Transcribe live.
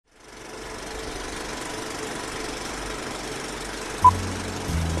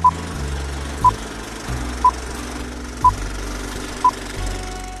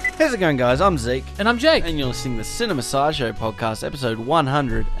How's it going, guys? I'm Zeke. And I'm Jake. And you're listening to the Cinema Sideshow podcast, episode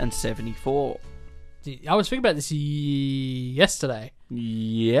 174. I was thinking about this yesterday.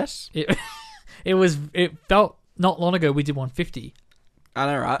 Yes? It felt not long ago we did 150. I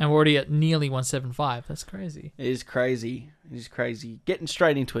know, right? And we're already at nearly 175. That's crazy. It is crazy. It is crazy. Getting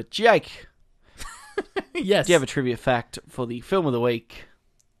straight into it. Jake. Yes. Do you have a trivia fact for the film of the week?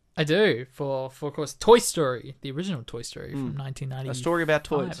 I do. For of course, Toy Story. The original Toy Story from 1990. A story about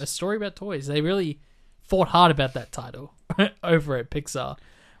toys. A story about toys. They really fought hard about that title over at Pixar,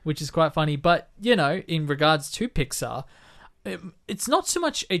 which is quite funny. But, you know, in regards to Pixar, it's not so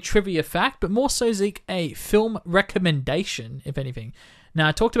much a trivia fact, but more so, Zeke, a film recommendation, if anything. Now,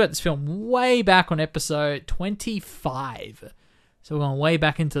 I talked about this film way back on episode 25. So we're going way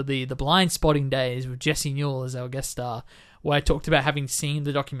back into the blind spotting days with Jesse Newell as our guest star, where I talked about having seen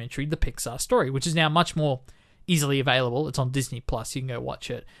the documentary The Pixar Story, which is now much more easily available. It's on Disney+. You can go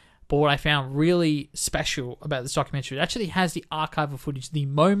watch it. But what I found really special about this documentary, it actually has the archival footage, the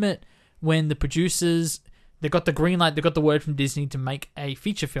moment when the producers, they got the green light, they got the word from Disney to make a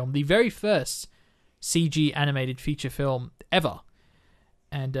feature film, the very first CG-animated feature film ever.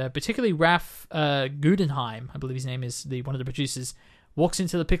 And particularly Ralph Gudenheim, I believe his name is, one of the producers, walks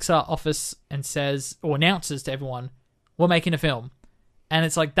into the Pixar office and says, or announces to everyone, we're making a film. And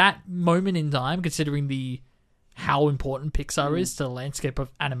it's like that moment in time, considering how important Pixar is to the landscape of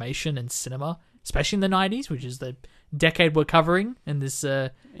animation and cinema, especially in the 90s, which is the decade we're covering in this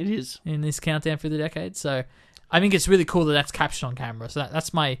it is. In this countdown for the decade. So I think it's really cool that that's captured on camera. So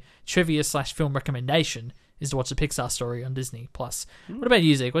that's my trivia/film recommendation, is to watch the Pixar Story on Disney+. What about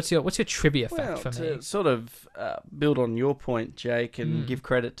you, Zeke? What's your trivia fact for me? To sort of build on your point, Jake, and give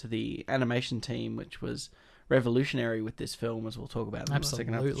credit to the animation team, which was revolutionary with this film, as we'll talk about in the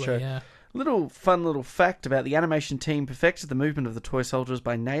second half of the show. Yeah. Fun little fact about the animation team perfected the movement of the toy soldiers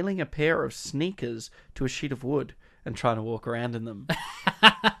by nailing a pair of sneakers to a sheet of wood and trying to walk around in them.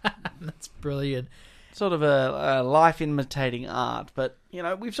 That's brilliant. Sort of a life imitating art, but you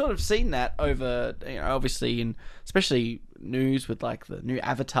know, we've sort of seen that over, you know, obviously in especially news with like the new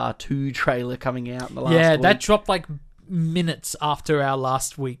Avatar 2 trailer coming out in the last week. That dropped like minutes after our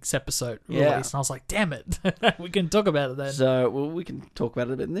last week's episode release, and I was like, damn it. We can talk about it then. So we can talk about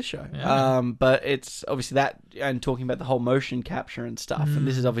it a bit in this show. Yeah. But it's obviously that, and talking about the whole motion capture and stuff, and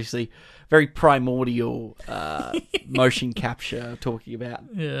this is obviously very primordial motion capture, talking about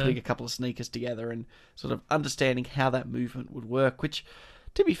putting a couple of sneakers together and sort of understanding how that movement would work, which,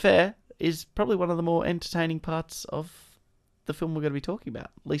 to be fair, is probably one of the more entertaining parts of the film we're going to be talking about.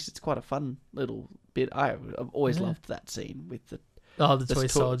 At least it's quite a fun little bit. I've always loved that scene with the toy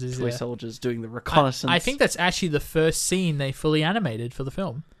soldiers. Toy soldiers doing the reconnaissance. I think that's actually the first scene they fully animated for the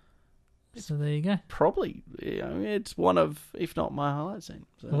film. So there you go. Probably, you know, it's one of, if not my highlight scene.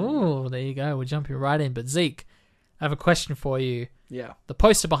 So, oh, there you go. We're jumping right in. But Zeke, I have a question for you. Yeah. The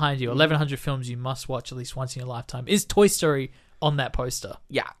poster behind you, 1,100 films you must watch at least once in your lifetime. Is Toy Story on that poster?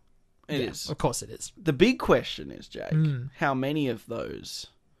 Yeah. It is. Of course it is. The big question is, Jake, how many of those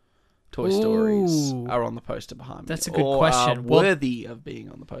Toy Stories are on the poster behind me? That's a good question. Are worthy of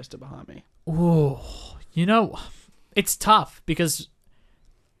being on the poster behind me? Oh, you know, it's tough because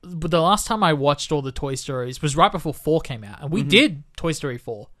the last time I watched all the Toy Stories was right before 4 came out. And we did Toy Story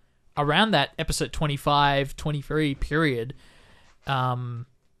 4 around that episode 25, 23 period. And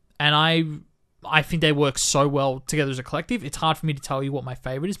I think they work so well together as a collective. It's hard for me to tell you what my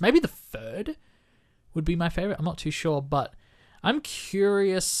favorite is. Maybe the third would be my favorite. I'm not too sure, but I'm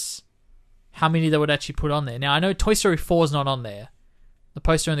curious how many they would actually put on there. Now, I know Toy Story 4 is not on there. The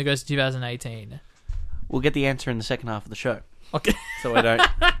poster only goes to 2018. We'll get the answer in the second half of the show. Okay. So I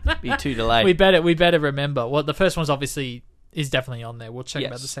don't be too delayed. We better remember. Well, the first one's obviously is definitely on there. We'll check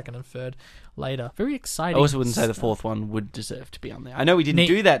about the second and third later. Very exciting. I also wouldn't say the fourth one would deserve to be on there. I know we didn't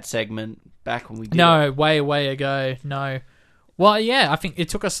do that segment back when we did it. Way ago. No. Well, yeah, I think it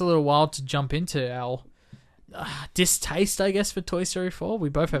took us a little while to jump into our distaste, I guess, for Toy Story 4. We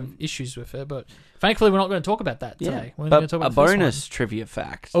both have issues with it, but thankfully we're not going to talk about that today. We're going to talk about a bonus trivia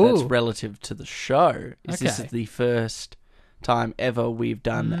fact that's relative to the show is this is the first time ever we've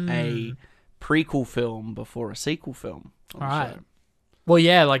done a prequel film before a sequel film on the show. Well,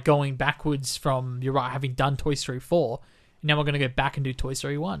 yeah, like going backwards from, you're right, having done Toy Story 4, now we're going to go back and do Toy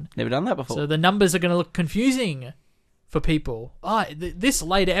Story 1. Never done that before. So the numbers are going to look confusing for people. This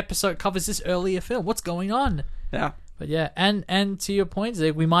later episode covers this earlier film. What's going on? Yeah. But yeah, and to your point,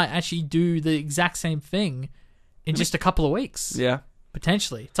 Zeke, we might actually do the exact same thing in just a couple of weeks. Yeah.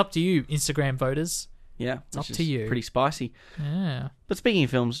 Potentially. It's up to you, Instagram voters. Yeah. It's up to you. Pretty spicy. Yeah. But speaking of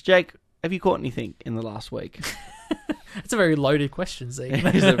films, Jake, have you caught anything in the last week? That's a very loaded question, Zeke.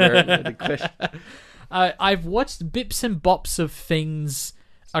 It is a very loaded question. I've watched bips and bops of things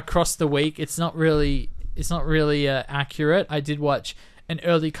across the week. It's not really accurate. I did watch an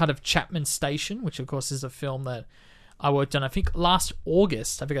early cut of Chapman Station, which of course is a film that I worked on, I think, last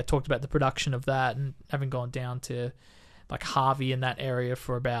August. I think I talked about the production of that and having gone down to like Harvey in that area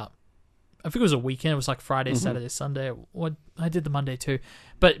for about, I think it was a weekend. It was like Friday, Saturday, Sunday. I did the Monday too,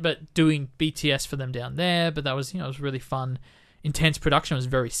 but doing BTS for them down there. But that was, it was really fun, intense production. I was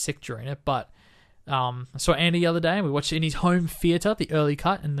very sick during it, but I saw Andy the other day and we watched it in his home theater, the early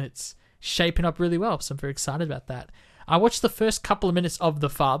cut, and it's shaping up really well. So I'm very excited about that. I watched the first couple of minutes of The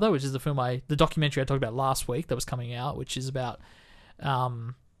Father, which is the documentary I talked about last week that was coming out, which is about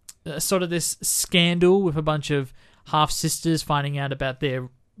sort of this scandal with a bunch of half sisters finding out about their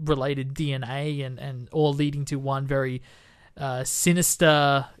related DNA and all leading to one very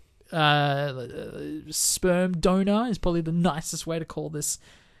sinister sperm donor is probably the nicest way to call this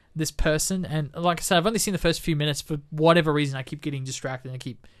person. And like I said, I've only seen the first few minutes. For whatever reason, I keep getting distracted and I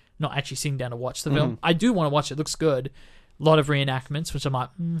keep not actually sitting down to watch the film. I do want to watch it. It looks good. A lot of reenactments, which I'm like,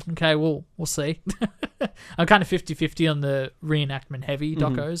 okay, we'll see. I'm kind of 50-50 on the reenactment heavy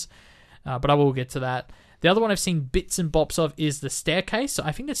docos, but I will get to that. The other one I've seen bits and bops of is The Staircase. So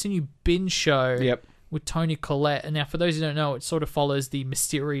I think that's a new binge show with Toni Collette. And now, for those who don't know, it sort of follows the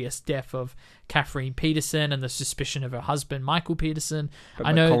mysterious death of Catherine Peterson and the suspicion of her husband, Michael Peterson. But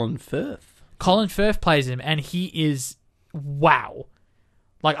I know Colin Firth. Colin Firth plays him, and he is wow.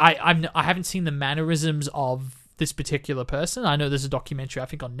 Like I haven't seen the mannerisms of this particular person. I know there's a documentary, I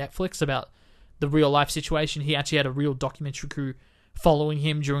think, on Netflix about the real life situation. He actually had a real documentary crew following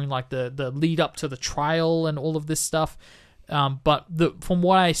him during like the lead up to the trial and all of this stuff. But from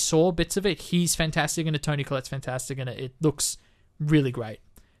what I saw, bits of it, he's fantastic, and Toni Collette's fantastic, and it looks really great.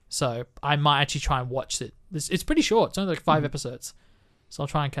 So I might actually try and watch it. It's pretty short. It's only like 5 episodes. So I'll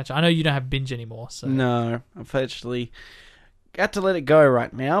try and catch it. I know you don't have binge anymore. So No, unfortunately, got to let it go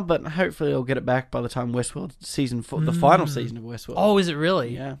right now, but hopefully I'll get it back by the time Westworld season 4, the final season of Westworld. Oh, is it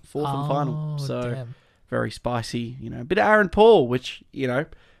really? Yeah, 4th and final. So damn. very spicy, a bit of Aaron Paul, which,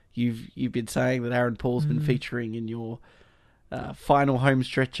 you've been saying that Aaron Paul's been featuring in your final home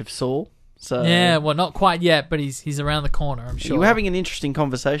stretch of Saul. So yeah, well, not quite yet, but he's around the corner, I'm sure. You were having an interesting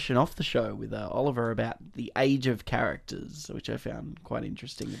conversation off the show with Oliver about the age of characters, which I found quite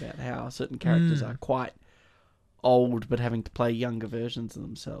interesting, about how certain characters are quite old but having to play younger versions of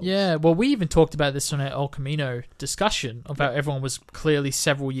themselves. Yeah, well, we even talked about this on our El Camino discussion about everyone was clearly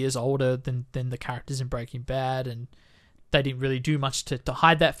several years older than the characters in Breaking Bad, and they didn't really do much to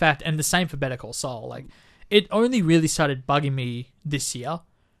hide that fact. And the same for Better Call Saul. Like, it only really started bugging me this year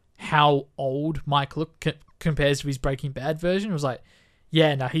how old Mike compares to his Breaking Bad version. It was like,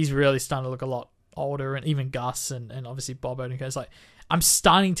 yeah, no, he's really starting to look a lot older, and even Gus and obviously Bob Odenkirk. It's like, I'm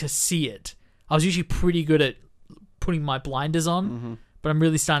starting to see it. I was usually pretty good at putting my blinders on, but I'm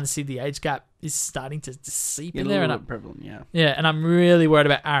really starting to see the age gap is starting to seep in there. And I'm prevalent, yeah. Yeah, and I'm really worried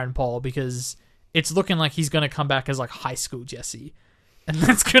about Aaron Paul because it's looking like he's going to come back as like high school Jesse. And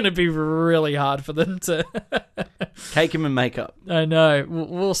that's going to be really hard for them to cake him in makeup. I know.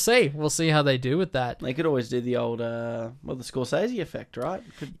 We'll see. We'll see how they do with that. They could always do the old, the Scorsese effect, right?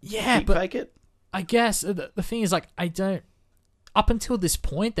 Could but fake it. I guess the thing is, like, I don't. Up until this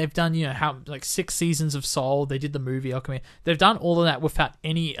point, they've done, how like 6 seasons of Soul. They did the movie Alchemy. They've done all of that without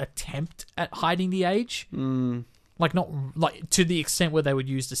any attempt at hiding the age. Like, not like to the extent where they would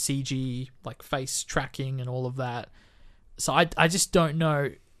use the CG, like face tracking and all of that. So I just don't know.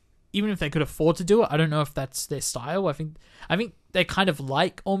 Even if they could afford to do it, I don't know if that's their style. I think they kind of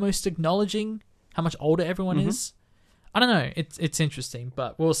like almost acknowledging how much older everyone is. I don't know. It's interesting,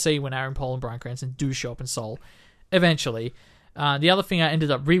 but we'll see when Aaron Paul and Bryan Cranston do show up in Soul eventually. The other thing I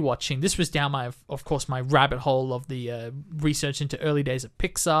ended up rewatching, this was down my rabbit hole of the research into early days of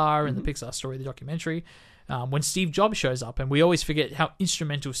Pixar and the Pixar story, the documentary. When Steve Jobs shows up, and we always forget how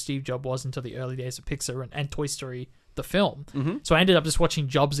instrumental Steve Jobs was into the early days of Pixar and Toy Story, the film. So I ended up just watching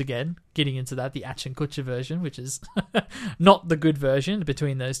Jobs again, getting into that, the Ashton Kutcher version, which is not the good version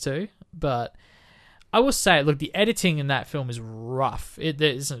between those two. But I will say, look, the editing in that film is rough.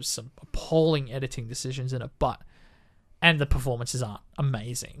 There's some appalling editing decisions in it, and the performances aren't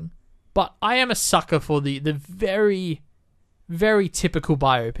amazing. But I am a sucker for the very, very typical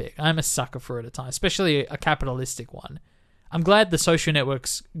biopic. I'm a sucker for it at times, especially a capitalistic one. I'm glad The Social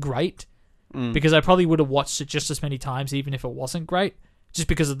Network's great, because I probably would have watched it just as many times, even if it wasn't great, just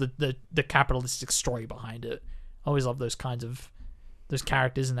because of the capitalistic story behind it. I always love those kinds of those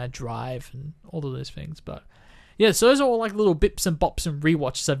characters and that drive and all of those things. But Yeah, so those are all like little bips and bops and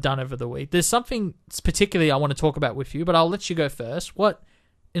rewatches I've done over the week. There's something particularly I want to talk about with you, but I'll let you go first. What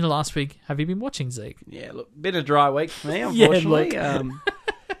in the last week have you been watching, Zeke? Yeah, look, bit of dry week for me, unfortunately. I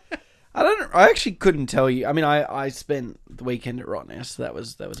actually couldn't tell you. I mean, I spent the weekend at Rottnest. So that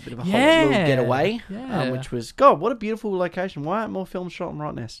was a bit of a little getaway, which was, God, what a beautiful location. Why aren't more films shot on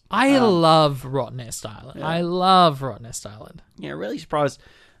Rottnest? I love Rottnest Island. Yeah. I love Rottnest Island. Yeah, really surprised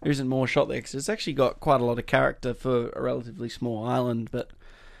there isn't more shot there because it's actually got quite a lot of character for a relatively small island, but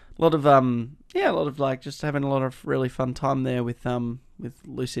a lot of like just having a lot of really fun time there with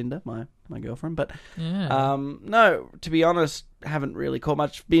Lucinda, my girlfriend. But no, to be honest, haven't really caught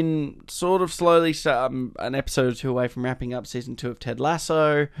much. Been sort of slowly an episode or two away from wrapping up season 2 of Ted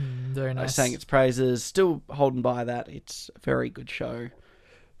Lasso. Very nice. I sang its praises. Still holding by that. It's a very good show.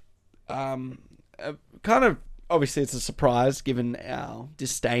 Kind of obviously it's a surprise given our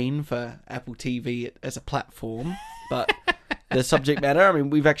disdain for Apple TV as a platform, but the subject matter. I mean,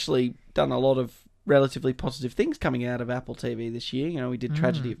 we've actually done a lot of relatively positive things coming out of Apple TV this year. You know, we did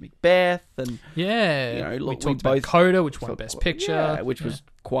Tragedy of Macbeth, and we talked about Coda, which won Best Picture, which was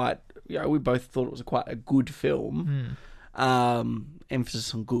quite. We both thought it was quite a good film.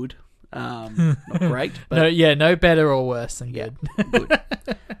 Emphasis on good, not great. But no better or worse than good. Good.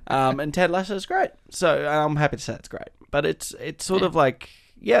 And Ted Lasso is great, so I'm happy to say it's great. But it's sort of like.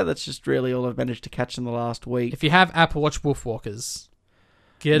 Yeah, that's just really all I've managed to catch in the last week. If you have Apple Watch Wolfwalkers,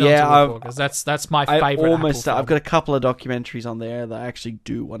 get onto Wolfwalkers. That's my favourite. I've got a couple of documentaries on there that I actually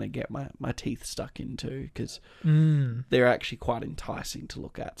do want to get my teeth stuck into because they're actually quite enticing to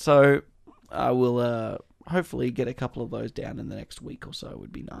look at. So I will hopefully get a couple of those down in the next week or so.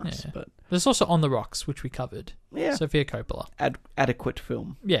 Would be nice. Yeah. But there's also On the Rocks, which we covered. Yeah, Sofia Coppola. Adequate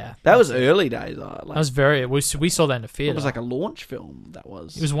film. Yeah, that was early days. That was very. We saw that in the theater. It was like a launch film. That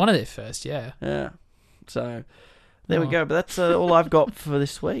was. It was one of their first. Yeah. Yeah. So there we go. But that's all I've got for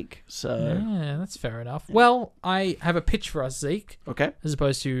this week. So yeah, that's fair enough. Well, I have a pitch for us, Zeke. Okay. As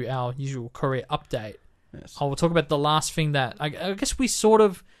opposed to our usual career update. Yes. I will talk about the last thing that I guess we sort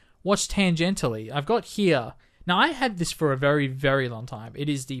of watched tangentially. I've got here. Now, I had this for a very, very long time. It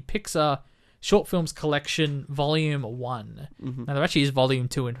is the Pixar Short Films Collection Volume 1. Mm-hmm. Now, there actually is Volume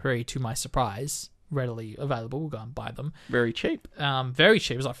 2 and 3, to my surprise. Readily available. We'll go and buy them. Very cheap. Very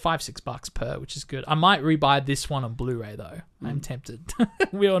cheap. It was like $5-6 per, which is good. I might rebuy this one on Blu-ray, though. I'm tempted.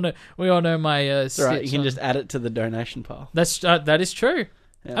 we all know my... That's right. You can just add it to the donation pile. That is true.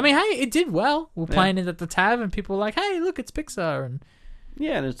 Yeah. I mean, hey, it did well. We're playing it at the tab, and people were like, hey, look, it's Pixar, and...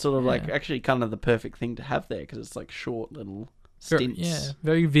 Yeah, and it's sort of like actually kind of the perfect thing to have there because it's like short little stints.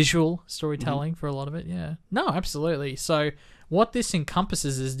 Very visual storytelling for a lot of it, No, absolutely. So what this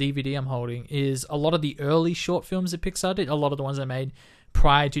encompasses, this DVD I'm holding, is a lot of the early short films that Pixar did, a lot of the ones they made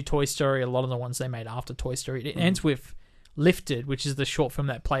prior to Toy Story, a lot of the ones they made after Toy Story. It ends with Lifted, which is the short film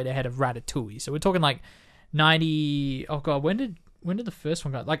that played ahead of Ratatouille. So we're talking like 90... Oh, God, when did the first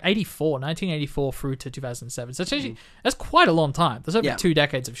one go? Like 1984 through to 2007. So it's actually, that's quite a long time. There's over 2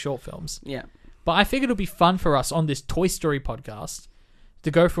 decades of short films. Yeah. But I figured it would be fun for us on this Toy Story podcast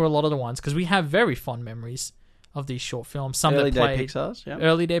to go through a lot of the ones because we have very fond memories of these short films. Some early that played day Pixars,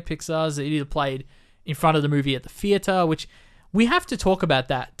 early day Pixars that either played in front of the movie at the theater, which we have to talk about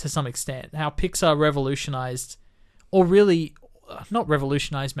that to some extent. How Pixar revolutionized, or really not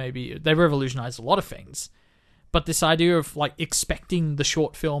revolutionized. Maybe they revolutionized a lot of things. But this idea of like expecting the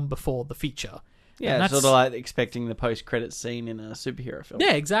short film before the feature. Yeah, sort of like expecting the post-credits scene in a superhero film.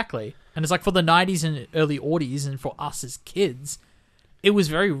 Yeah, exactly. And it's like for the 90s and early 80s and for us as kids, it was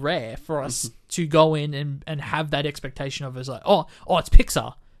very rare for us to go in and have that expectation of us like, oh, it's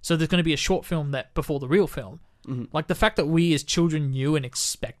Pixar. So there's going to be a short film that before the real film. Mm-hmm. Like the fact that we as children knew and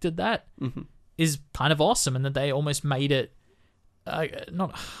expected that is kind of awesome, and that they almost made it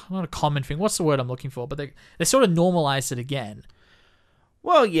not a common thing. What's the word I'm looking for? But they sort of normalized it again.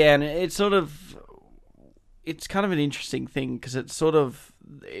 Well, yeah, and it's kind of an interesting thing because it's sort of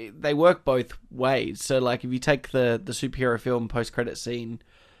they work both ways. So, like, if you take the superhero film post-credit scene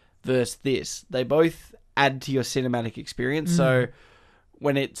versus this, they both add to your cinematic experience. So,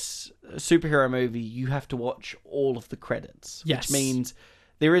 when it's a superhero movie, you have to watch all of the credits, which means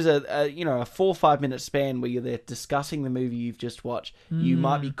there is a 4 or 5 minute span where you're there discussing the movie you've just watched. You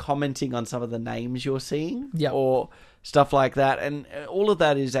might be commenting on some of the names you're seeing or stuff like that. And all of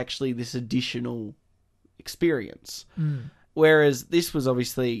that is actually this additional experience. Whereas this was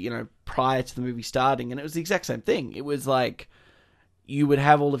obviously, prior to the movie starting, and it was the exact same thing. It was like you would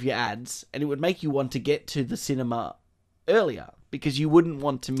have all of your ads and it would make you want to get to the cinema earlier because you wouldn't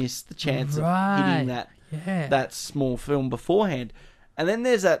want to miss the chance of hitting that small film beforehand. And then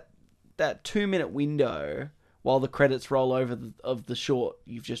there's that 2 minute window while the credits roll over of the short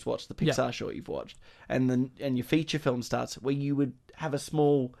you've just watched, the Pixar short you've watched, and your feature film starts, where you would have a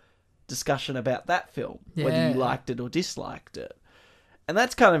small discussion about that film, whether you liked it or disliked it. And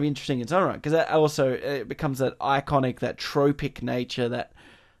that's kind of interesting in its own right, because that also it becomes that iconic, that tropic nature,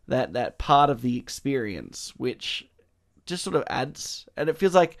 that part of the experience, which just sort of adds, and it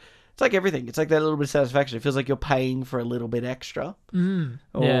feels like it's like everything. It's like that little bit of satisfaction. It feels like you're paying for a little bit extra,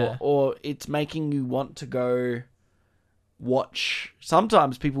 or it's making you want to go watch.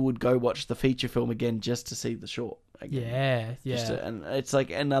 Sometimes people would go watch the feature film again just to see the short again. And it's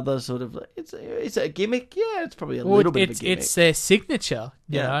like another sort of it's a gimmick. Yeah, it's probably a little bit of a gimmick. It's their signature,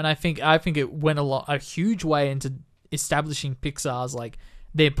 you know. And I think it went a huge way into establishing Pixar's like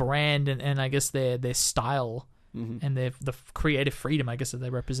their brand and I guess their style. Mm-hmm. And the creative freedom, I guess, that they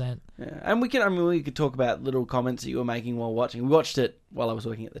represent. Yeah, and we could talk about little comments that you were making while watching. We watched it while I was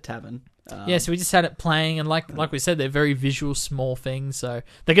working at the tavern. So we just had it playing, and like we said, they're very visual, small things. So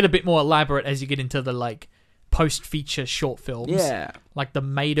they get a bit more elaborate as you get into the like post-feature short films. Yeah, like the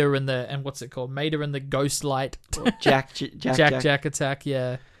Mater and what's it called? Mater and the Ghost Light. Jack Attack.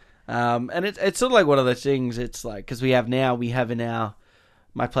 Yeah. And it's sort of like one of those things. It's like because we have in our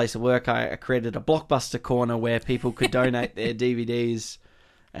my place of work, I created a Blockbuster corner where people could donate their DVDs,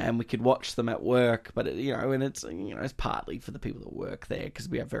 and we could watch them at work. But it's partly for the people that work there because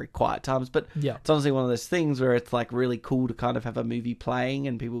we have very quiet times. But it's honestly one of those things where it's like really cool to kind of have a movie playing,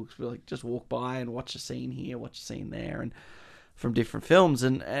 and people like just walk by and watch a scene here, watch a scene there, and from different films.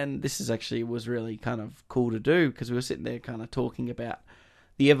 And this was really kind of cool to do because we were sitting there kind of talking about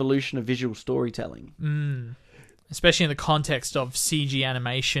the evolution of visual storytelling. Especially in the context of CG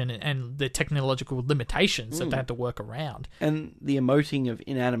animation and the technological limitations that they had to work around. And the emoting of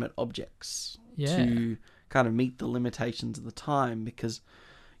inanimate objects to kind of meet the limitations of the time. Because,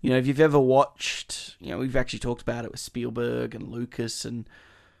 if you've ever watched, we've actually talked about it with Spielberg and Lucas and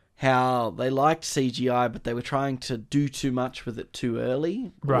how they liked CGI, but they were trying to do too much with it too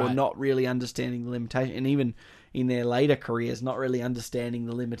early. Or not really understanding the limitation. And even in their later careers, not really understanding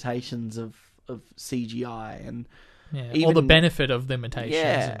the limitations of CGI and all the benefit of limitations.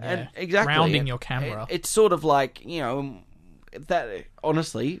 And exactly grounding your camera. It's sort of like that.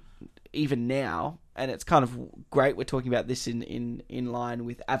 Honestly, even now, and it's kind of great we're talking about this in line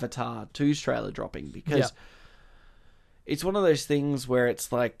with Avatar 2's trailer dropping because it's one of those things where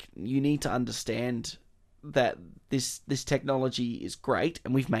it's like you need to understand that this technology is great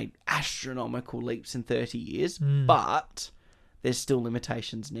and we've made astronomical leaps in 30 years, but there's still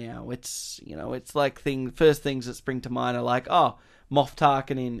limitations now. It's like first things that spring to mind are like, Moff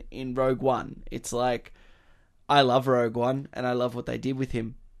Tarkin in Rogue One. It's like, I love Rogue One and I love what they did with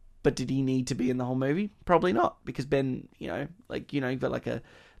him, but did he need to be in the whole movie? Probably not, because Ben, you've got like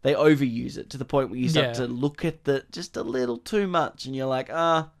they overuse it to the point where you start to look at just a little too much, and you're like,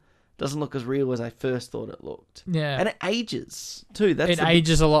 doesn't look as real as I first thought it looked. Yeah. And it ages, too. It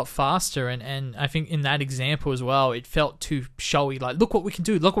ages a lot faster, and I think in that example as well, it felt too showy, like, look what we can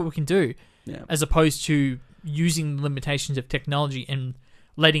do, as opposed to using the limitations of technology and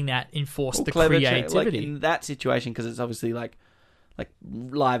letting that enforce the creativity. Like in that situation, because it's obviously like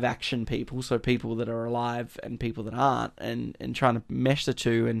live action people, so people that are alive and people that aren't, and trying to mesh the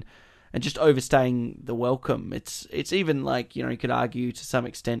two, and just overstaying the welcome. It's even like, you could argue to some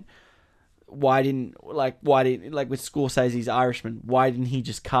extent, why didn't with Scorsese's Irishman, why didn't he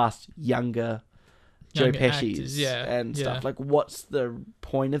just cast younger Joe Pesci's and stuff? Like, what's the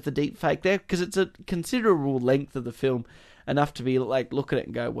point of the deep fake there? Because it's a considerable length of the film, enough to be like, look at it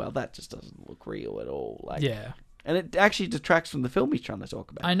and go, well, that just doesn't look real at all. And it actually detracts from the film he's trying to talk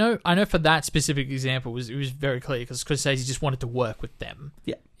about. I know for that specific example, it was very clear because Scorsese just wanted to work with them.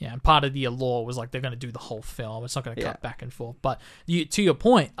 Yeah. Yeah, and part of the allure was like they're going to do the whole film. It's not going to cut back and forth. But to your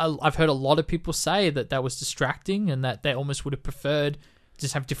point, I've heard a lot of people say that was distracting and that they almost would have preferred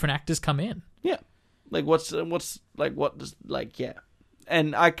just have different actors come in. Yeah.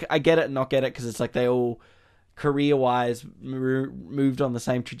 And I get it and not get it because it's like they all, career-wise, moved on the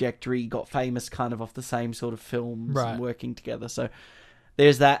same trajectory, got famous kind of off the same sort of films and working together. So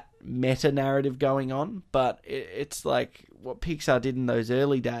there's that meta-narrative going on, but it's like what Pixar did in those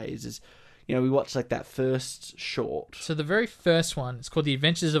early days is, we watched like that first short. So the very first one, it's called The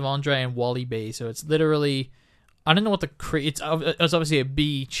Adventures of Andre and Wally B. So it's literally, I don't know what it's obviously a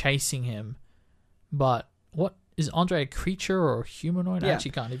bee chasing him, but what is Andre, a creature or a humanoid? I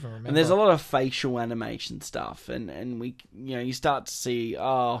actually can't even remember. And there's a lot of facial animation stuff, and we, you start to see,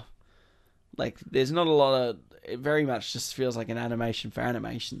 there's not a lot of, it very much just feels like an animation for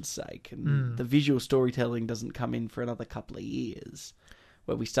animation's sake, and the visual storytelling doesn't come in for another couple of years,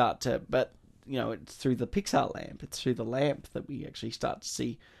 where we start to, but, it's through the Pixar lamp. It's through the lamp that we actually start to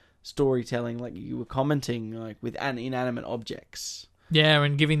see storytelling, like you were commenting, like with inanimate objects. Yeah,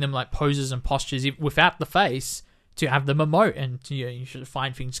 and giving them like poses and postures without the face to have them emote, and you should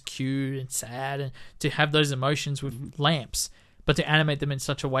find things cute and sad, and to have those emotions with lamps, but to animate them in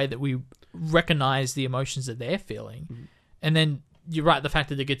such a way that we recognize the emotions that they're feeling. Mm-hmm. And then you're right, the fact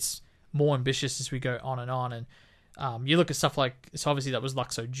that it gets more ambitious as we go on, and you look at stuff like, so obviously that was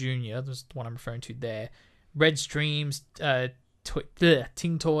Luxo Jr., that's the one I'm referring to there. Red Streams,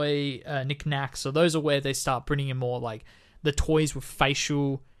 Ting Toy, Knick Knack. So those are where they start bringing in more like the toys with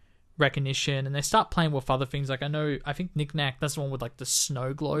facial recognition, and they start playing with other things. Like I think Knick Knack, that's the one with like the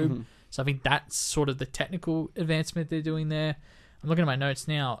snow globe. Mm-hmm. So I think that's sort of the technical advancement they're doing there. I'm looking at my notes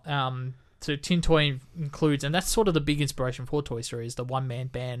now. So Tin Toy includes, and that's sort of the big inspiration for Toy Story, is the one-man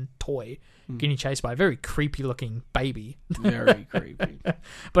band toy getting chased by a very creepy-looking baby. Very creepy.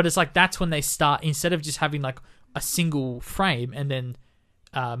 But it's like that's when they start, instead of just having like a single frame and then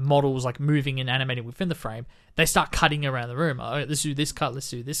models like moving and animating within the frame, they start cutting around the room. Oh, let's do this cut, let's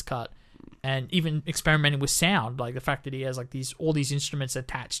do this cut. And even experimenting with sound, like the fact that he has like all these instruments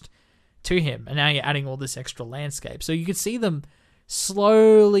attached to him, and now you're adding all this extra landscape. So you can see them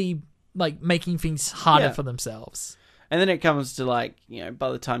slowly like making things harder for themselves. And then it comes to like,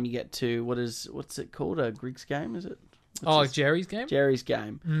 by the time you get to what's it called? A Griggs game, is it? Jerry's game? Jerry's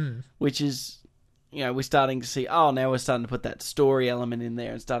game. Which is, we're starting to see, now we're starting to put that story element in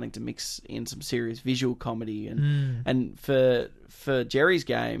there and starting to mix in some serious visual comedy. And for Jerry's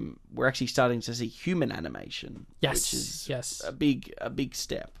game, we're actually starting to see human animation. Yes. Which is a big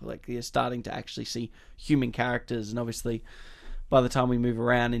step. Like, you're starting to actually see human characters, and obviously by the time we move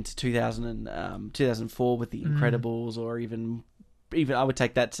around into 2004 with The Incredibles, or even I would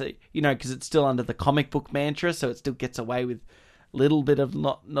take that to, because it's still under the comic book mantra, so it still gets away with a little bit of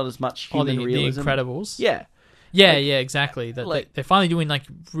not as much human realism. The Incredibles. Yeah. Yeah, exactly. They're finally doing like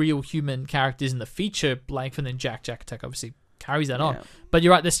real human characters in the feature length, and then Jack Attack obviously carries that on. But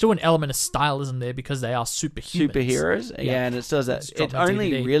you're right, there's still an element of stylism there because they are superheroes. Yeah, and it does that. It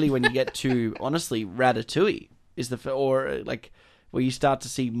only really when you get to, honestly, Ratatouille is or like where you start to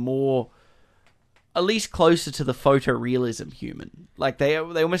see more, at least closer to the photorealism human. Like they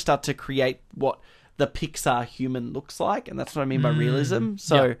almost start to create what the Pixar human looks like, and that's what I mean by realism.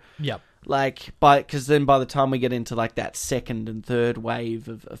 So, because then by the time we get into like that second and third wave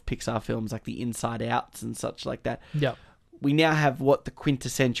of Pixar films, like the Inside Outs and such like that, we now have what the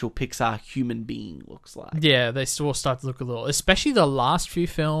quintessential Pixar human being looks like. Yeah, they still start to look a little, especially the last few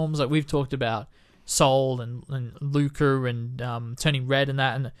films, like we've talked about Soul and Luca and Turning Red and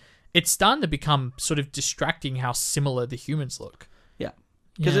that, and it's starting to become sort of distracting how similar the humans look. Yeah,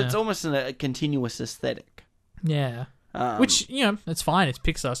 because it's almost a continuous aesthetic. Yeah, which it's fine. It's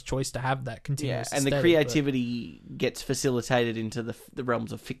Pixar's choice to have that continuous. Yeah, and aesthetic, the creativity gets facilitated into the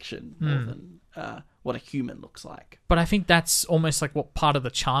realms of fiction more than what a human looks like. But I think that's almost like what part of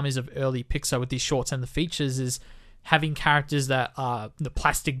the charm is of early Pixar with these shorts and the features is having characters that are the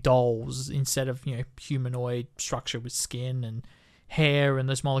plastic dolls instead of humanoid structure with skin and hair and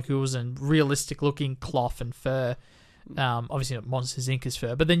those molecules and realistic looking cloth and fur. Obviously not Monsters Inc. is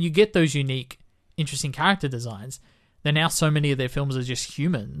fur, but then you get those unique, interesting character designs. Then now so many of their films are just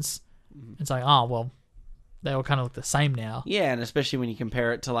humans. It's like, they all kind of look the same now. Yeah, and especially when you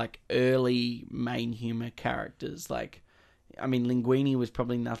compare it to like early main humor characters, like, I mean, Linguini was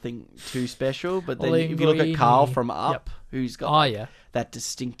probably nothing too special, but then if you look at Carl from Up, who's got that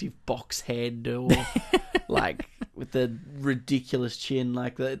distinctive box head, or like with the ridiculous chin,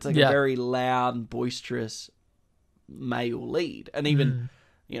 like it's like a very loud and boisterous male lead, and even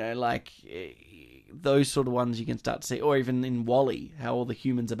like those sort of ones you can start to see, or even in WALL-E, how all the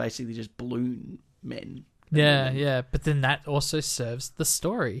humans are basically just balloon men. Yeah, but then that also serves the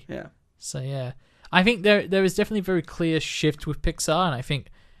story. Yeah. So I think there is definitely a very clear shift with Pixar, and I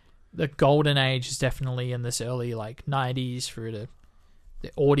think the golden age is definitely in this early like 90s through to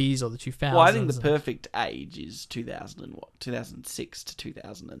the 80s or the 2000s. Well, I think the perfect age is 2006 to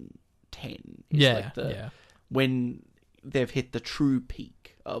 2010. When they've hit the true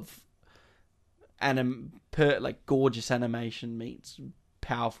peak of gorgeous animation meets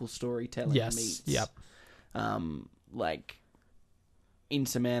powerful storytelling meets like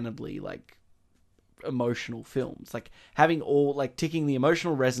insurmountably like emotional films, like having all like ticking the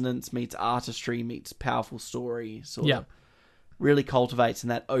emotional resonance meets artistry meets powerful story sort of really cultivates in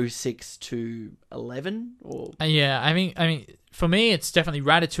that 06 to 11 or I mean for me it's definitely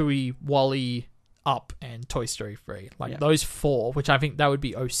Ratatouille, WALL-E, Up and Toy Story 3, like those four, which I think that would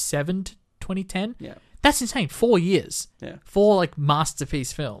be 07 to 2010. That's insane. 4 years. Yeah. 4 like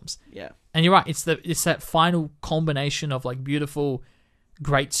masterpiece films. Yeah. And you're right. It's that final combination of like beautiful,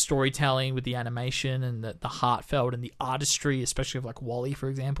 great storytelling with the animation and the heartfelt and the artistry, especially of like WALL-E, for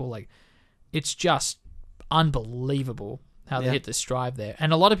example. Like, it's just unbelievable how they hit the stride there.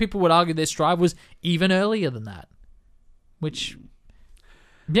 And a lot of people would argue their stride was even earlier than that. Which,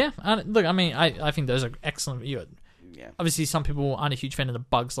 yeah, look, I mean, I think those are excellent. Obviously, some people aren't a huge fan of The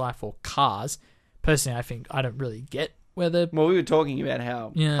Bug's Life or Cars. Personally, I don't really get whether. Well, we were talking about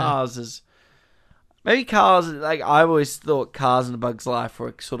how Cars is. Maybe Cars, like, I always thought Cars and The Bug's Life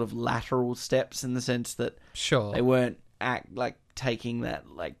were sort of lateral steps in the sense that they weren't taking that,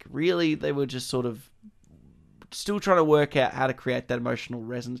 like, really, they were just sort of still trying to work out how to create that emotional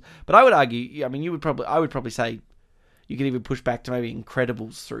resonance. But I would argue, I mean, I would probably say you could even push back to maybe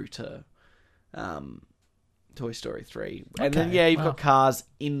Incredibles through to Toy Story 3. And then, you've got Cars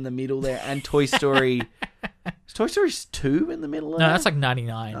in the middle there, and Toy Story... Is Toy Story 2 in the middle of that? No, that's like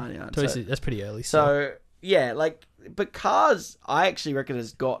 99. That's pretty early. So, yeah, like... But Cars, I actually reckon,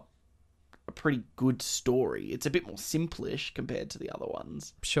 has got a pretty good story. It's a bit more simplish compared to the other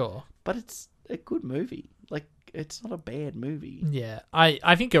ones. Sure. But it's a good movie. Like, it's not a bad movie. Yeah,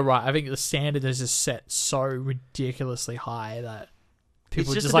 I think you're right. I think the standard is just set so ridiculously high that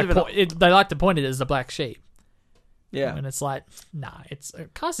people just like... they like to point it as the black sheep. Yeah. And it's like, nah,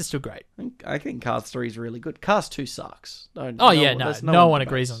 Cars is still great. I think Cars 3 is really good. Cars 2 sucks. No one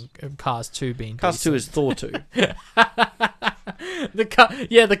agrees on Cars 2 being Cars decent. 2 is Thor 2.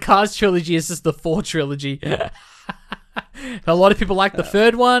 The Cars trilogy is just the Thor trilogy. A lot of people like the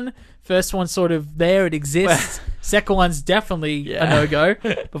third one. First one's sort of there, it exists. Second one's definitely a no-go.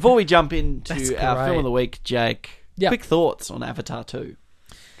 Before we jump into our film of the week, Jake, quick thoughts on Avatar 2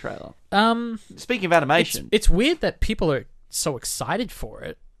 trailer. Speaking of animation, it's weird that people are so excited for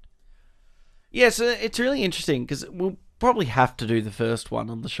it. Yeah, so it's really interesting because we'll probably have to do the first one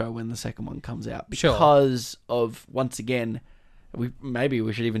on the show when the second one comes out because of, once again, maybe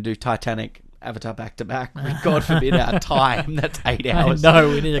we should even do Titanic, Avatar back to back. God forbid our time. That's 8 hours. No,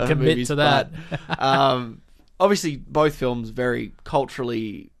 we need to commit to that. Obviously, both films very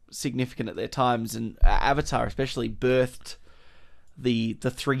culturally significant at their times, and Avatar especially birthed the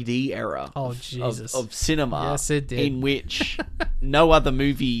 3D era of cinema. Yes, it did. In which no other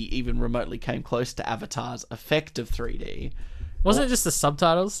movie even remotely came close to Avatar's effect of 3D. Wasn't it just the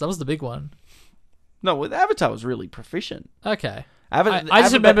subtitles? That was the big one. No, Avatar was really proficient. Okay. I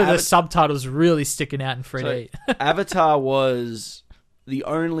just remember the subtitles really sticking out in 3D. So Avatar was the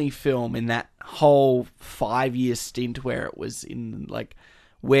only film in that whole 5-year stint where it was in, like,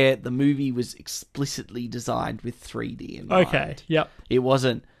 where the movie was explicitly designed with 3D in mind. Okay, yep. It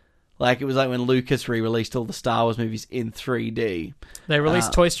wasn't like, it was like when Lucas re-released all the Star Wars movies in 3D. They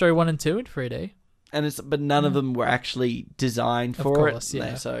released Toy Story 1 and 2 in 3D. But none of them were actually designed for it.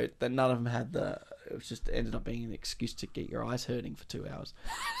 Yeah. So none of them had it was just ended up being an excuse to get your eyes hurting for 2 hours.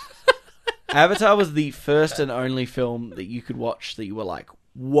 Avatar was the first and only film that you could watch that you were like,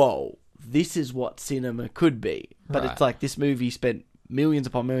 whoa, this is what cinema could be. But It's like this movie spent millions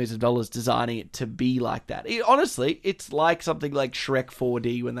upon millions of dollars designing it to be like that. Honestly, it's like something like Shrek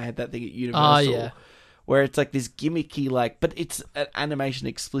 4D when they had that thing at Universal. Where it's like this gimmicky, but it's an animation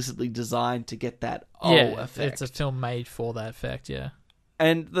explicitly designed to get that effect. It's a film made for that effect, yeah.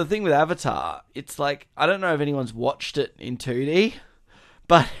 And the thing with Avatar, it's like, I don't know if anyone's watched it in 2D,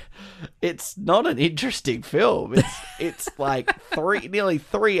 but it's not an interesting film. It's like nearly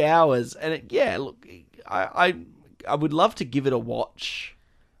 3 hours, and look, I would love to give it a watch,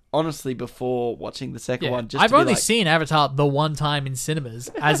 honestly, before watching the second one. I've only seen Avatar the one time in cinemas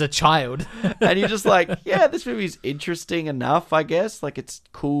as a child. And you're just like, this movie's interesting enough, I guess. Like, it's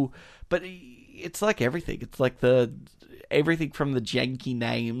cool. But it's like everything. It's like everything from the janky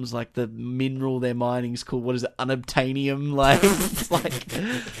names, like the mineral they're mining is called, what is it, unobtainium? Like, it's like,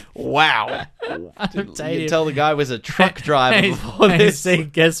 wow. Unobtainium. You can tell the guy was a truck driver before this.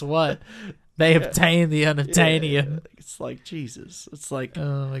 Guess what? They obtained the unobtainium. Yeah. It's like, Jesus. It's like,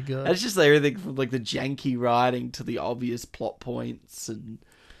 oh my God. It's just everything from like the janky writing to the obvious plot points, and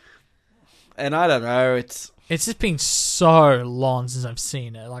I don't know. It's just been so long since I've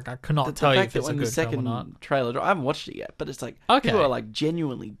seen it. Like, I could not tell you if it's a good film or not. Trailer, I haven't watched it yet, but it's like, people are like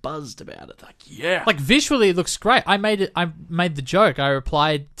genuinely buzzed about it. Like, like visually it looks great. I made the joke. I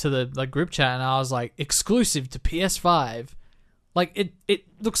replied to the group chat and I was like, exclusive to PS5. Like, it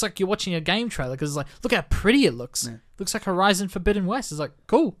looks like you're watching a game trailer because it's like, look how pretty it looks. Yeah. Looks like Horizon Forbidden West. It's like,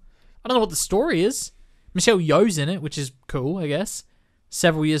 cool. I don't know what the story is. Michelle Yeoh's in it, which is cool, I guess.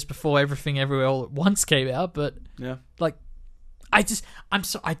 Several years before Everything Everywhere All at Once came out, but like, I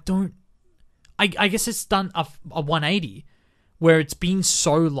I guess it's done a 180, where it's been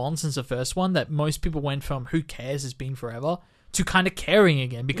so long since the first one that most people went from who cares, it's been forever, to kind of caring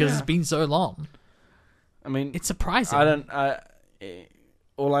again because it's been so long. I mean, it's surprising.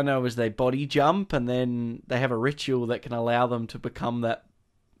 All I know is they body jump, and then they have a ritual that can allow them to become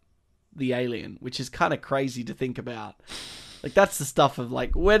the alien, which is kind of crazy to think about. Like, that's the stuff of,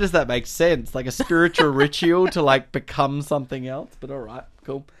 like, where does that make sense? Like, a spiritual ritual to, like, become something else? But all right,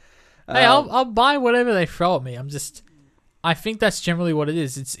 cool. Hey, I'll buy whatever they throw at me. I think that's generally what it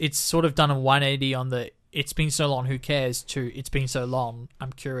is. It's sort of done a 180 on the it's been so long, who cares, to it's been so long,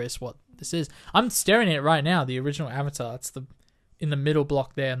 I'm curious what this is. I'm staring at it right now, the original Avatar. It's in the middle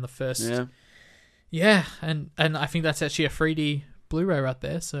block there in the first. Yeah, and I think that's actually a 3D Blu-ray right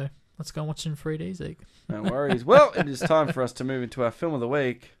there, so let's go and watch it in 3D, Zeke. No worries. Well, it is time for us to move into our film of the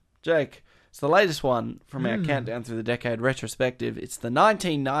week. Jake, it's the latest one from our Countdown Through the Decade retrospective. It's the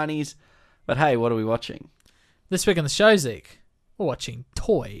 1990s, but hey, what are we watching? This week on the show, Zeke, we're watching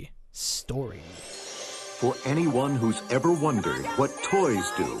Toy Story. For anyone who's ever wondered what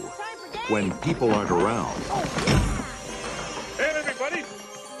toys do when people aren't around. Hey, everybody,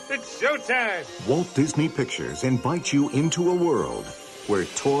 it's showtime! Walt Disney Pictures invites you into a world where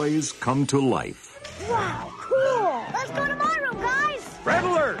toys come to life. Wow, cool! Let's go to my room, guys! Red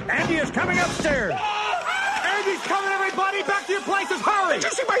alert! Andy is coming upstairs! Andy's coming, everybody! Back to your places! Hurry! Did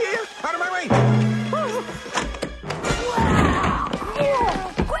you see my ear? Out of my way! Wow!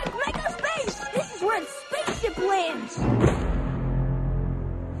 Cool! Quick, make a space! This is where the spaceship lands!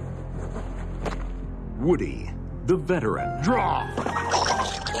 Woody, the veteran. Draw!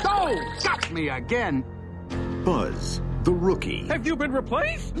 Oh, got me again! Buzz, the rookie. Have you been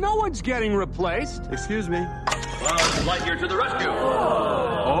replaced? No one's getting replaced. Excuse me. Lightyear to the rescue.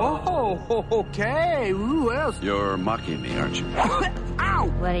 Oh, okay. Who else? You're mocking me, aren't you?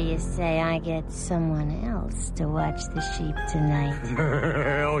 Ow! What do you say I get someone else to watch the sheep tonight?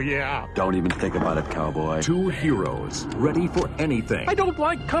 Hell yeah. Don't even think about it, cowboy. Two heroes, ready for anything. I don't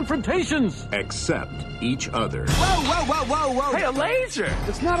like confrontations. Except each other. Whoa. Hey, a laser.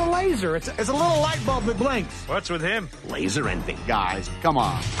 It's not a laser. It's a little light bulb that blinks. What's with him? Laser envy. Guys, come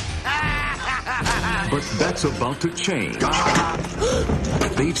on. But that's about to change.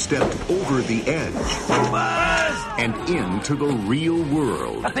 They've stepped over the edge and into the real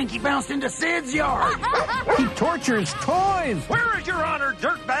world. I think he bounced into Sid's yard. He tortures toys. Where is your honor,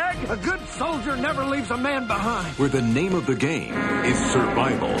 dirtbag? A good soldier never leaves a man behind. Where the name of the game is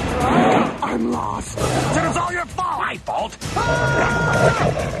survival. I'm lost. Then it's all your fault. My fault?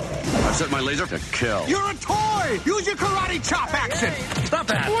 I've set my laser to kill. You're a toy. Use your karate chop action. Stop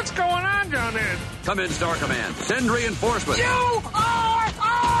that. What's going on down there? Come in, Star Command. Send reinforcements. You are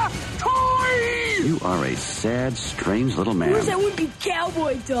a toy. You are a sad, strange little man. Where's that wimpy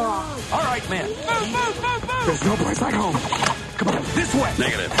cowboy dog? All right, man. There's no place like home. Come on, this way.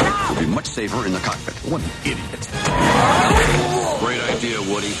 Negative. You'll be much safer in the cockpit. What an idiot. Great idea,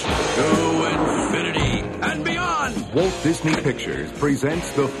 Woody. To infinity and beyond. Walt Disney Pictures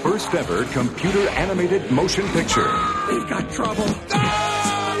presents the first ever computer animated motion picture. We've got trouble.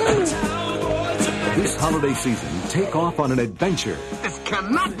 This holiday season, take off on an adventure This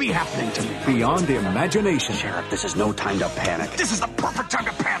cannot be happening to me. beyond imagination. Sheriff, this is no time to panic. This is the perfect time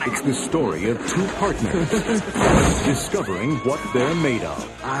to panic. It's the story of two partners discovering what they're made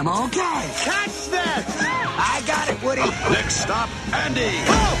of. I'm okay. Catch that! I got it, Woody. Next stop, Andy.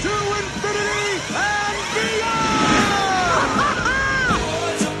 To infinity and beyond!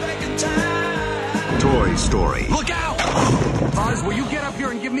 Toy Story. Look out! Buzz, will you get up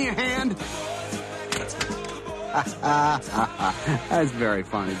here and give me a hand? That's very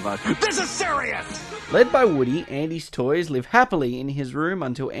funny, Buzz. This is serious! Led by Woody, Andy's toys live happily in his room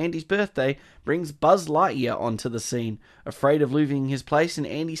until Andy's birthday brings Buzz Lightyear onto the scene. Afraid of losing his place in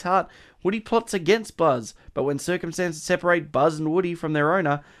Andy's heart, Woody plots against Buzz, but when circumstances separate Buzz and Woody from their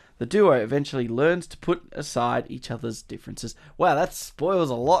owner, the duo eventually learns to put aside each other's differences. Wow, that spoils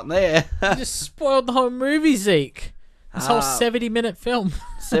a lot there. You just spoiled the whole movie, Zeke. This whole 70-minute film.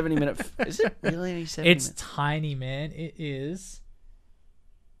 70-minute... Is it really only 70 It's minutes? tiny, man. It is...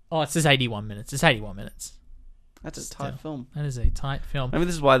 Oh, it says 81 minutes. It's 81 minutes. That's a tight film. That is a tight film. I mean,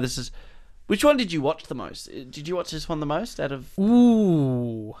 this is why this is... Which one did you watch the most? Did you watch this one the most out of...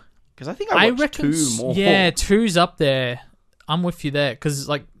 Ooh. Because I think I watched reckon, two more. Yeah, two's up there. I'm with you there. Because,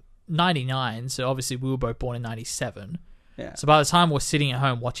 like, 99, so obviously we were both born in 97. Yeah. So by the time we're sitting at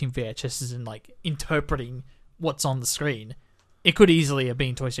home watching VHSs and, like, interpreting what's on the screen, it could easily have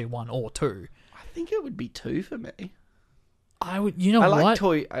been Toy Story 1 or 2. I think it would be 2 for me. I would, you know I what? like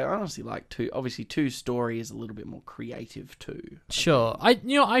Toy. I honestly like 2. Obviously, 2's story is a little bit more creative too. Sure. I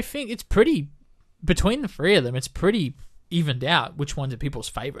think it's pretty between the three of them, it's pretty evened out which ones are people's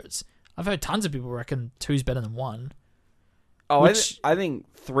favorites. I've heard tons of people reckon 2's better than 1. Oh, I think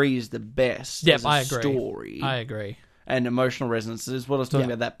 3 is the best. Yep, as a I agree. Story. I agree. And emotional resonance is what I was talking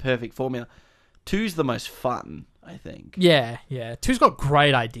about, that perfect formula. 2's the most fun, I think. Yeah. 2's got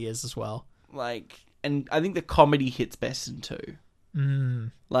great ideas as well. Like, and I think the comedy hits best in 2.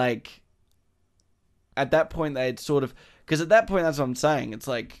 Like, at that point they had sort of... Because at that point, that's what I'm saying. It's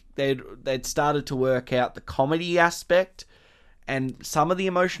like they'd started to work out the comedy aspect and some of the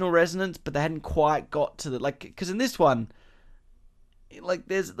emotional resonance, but they hadn't quite got to the... Like, because in this one... Like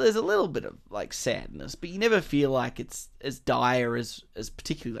there's a little bit of like sadness, but you never feel like it's as dire as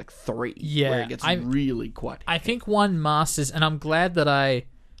particularly like 3, where it gets really quite. I think 1 masters, and I'm glad that I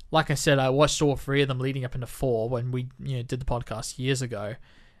watched all 3 of them leading up into 4 when we did the podcast years ago,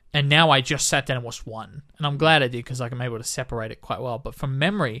 and now I just sat down and watched 1, and I'm glad I did because I'm able to separate it quite well. But from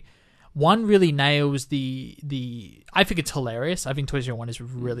memory, 1 really nails the. I think it's hilarious. I think Toy Story 1 is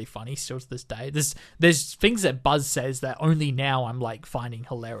really funny still to this day. There's things that Buzz says that only now I'm like finding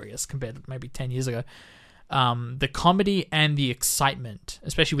hilarious compared to maybe 10 years ago. The comedy and the excitement,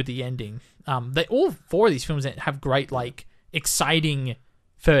 especially with the ending. They all 4 of these films have great like exciting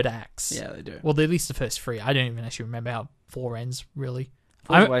third acts. Yeah, they do. Well, at least the first 3. I don't even actually remember how 4 ends really.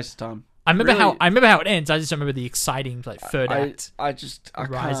 4's a waste of time. I remember how it ends. I just don't remember the exciting like third act. I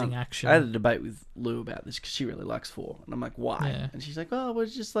rising can't. action. I had a debate with Lou about this because she really likes 4, and I'm like, why? Yeah. And she's like, oh, well,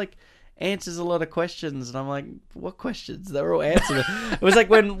 it's just like answers a lot of questions, and I'm like, what questions? They're all answered. It was like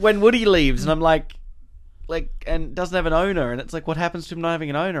when Woody leaves, and I'm like, and doesn't have an owner, and it's like, what happens to him not having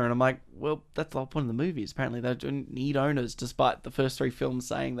an owner? And I'm like, well, that's the whole point of the movie. Apparently, they don't need owners, despite the first 3 films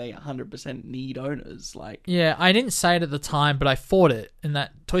saying they 100% need owners. Like, yeah, I didn't say it at the time, but I thought it. In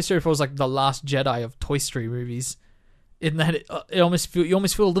that Toy Story 4 was like the last Jedi of Toy Story movies. In that you almost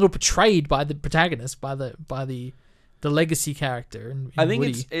feel a little betrayed by the protagonist, by the legacy character. In I think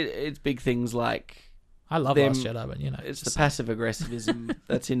Woody. it's big things like I love them, Last Jedi, but it's the passive aggressivism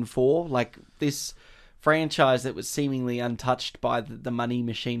that's in 4. Like this franchise that was seemingly untouched by the money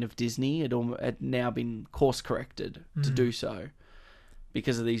machine of Disney had now been course corrected to do so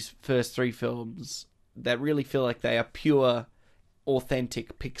because of these first 3 films that really feel like they are pure,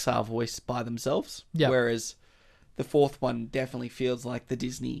 authentic Pixar voice by themselves. Yep. Whereas the 4th one definitely feels like the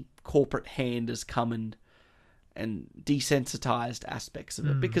Disney corporate hand has come and desensitized aspects of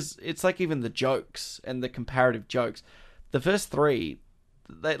it because it's like even the jokes and the comparative jokes. The first 3,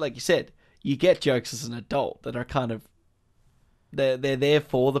 they, like you said, you get jokes as an adult that are kind of they're there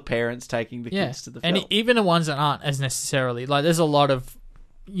for the parents taking the kids to the film. And even the ones that aren't as necessarily like there's a lot of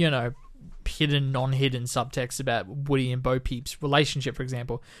hidden, non-hidden subtext about Woody and Bo Peep's relationship, for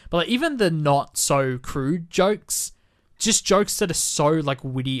example. But like, even the not so crude jokes, just jokes that are so like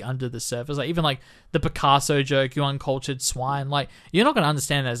witty under the surface, like even like the Picasso joke, you uncultured swine, like you're not going to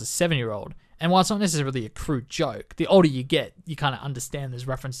understand that as a 7-year-old. And while it's not necessarily a crude joke, the older you get, you kind of understand there's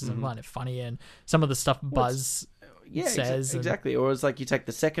references and find it funny, and some of the stuff Buzz says. Exactly. Or it's like you take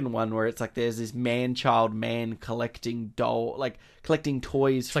the second one where it's like there's this man-child man collecting collecting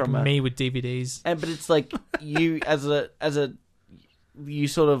toys it's from like me with DVDs. But it's like you you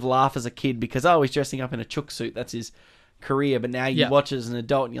sort of laugh as a kid because he's dressing up in a chook suit. That's his career, but now you watch as an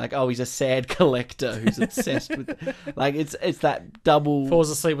adult and you're like, he's a sad collector who's obsessed with like it's that double falls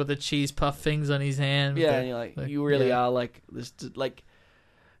asleep with the cheese puff things on his hand. And you're like you really are like this, like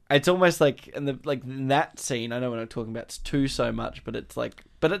it's almost like in that scene. I know we're not talking about 2 so much, but it's like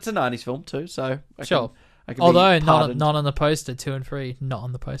it's a 90s film too, so I can although not on the poster. 2 and 3 not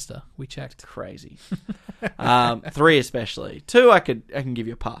on the poster. We checked. Crazy. 3 especially. 2 I can give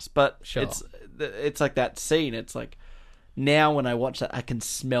you a pass, but it's like that scene. It's like now when I watch that, I can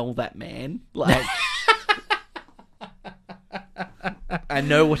smell that man. Like I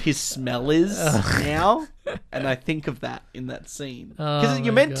know what his smell is now, and I think of that in that scene because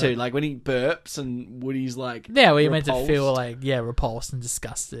you're meant to, like when he burps and Woody's like, you're meant to feel like repulsed and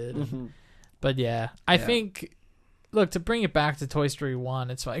disgusted. Mm-hmm. But I think, look, to bring it back to Toy Story 1,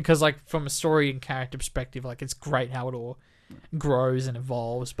 it's fine because like from a story and character perspective, like it's great how it all grows and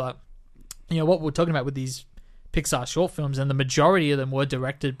evolves. But what we're talking about with these Pixar short films, and the majority of them were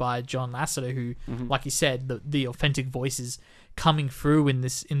directed by John Lasseter, who, like you said, the authentic voices coming through in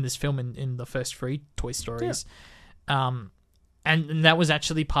this film in the first 3 Toy Stories. And that was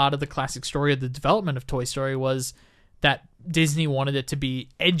actually part of the classic story of the development of Toy Story, was that Disney wanted it to be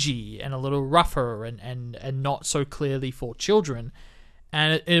edgy and a little rougher and not so clearly for children.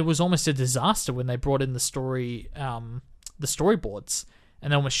 And it was almost a disaster when they brought in the storyboards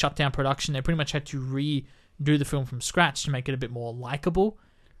and they almost shut down production. They pretty much had to redo the film from scratch to make it a bit more likable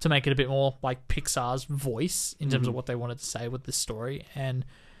to make it a bit more like Pixar's voice in terms of what they wanted to say with this story. And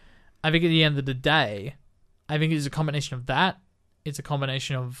I think at the end of the day, I think it's a combination of that. It's a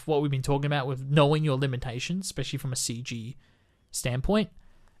combination of what we've been talking about with knowing your limitations, especially from a CG standpoint,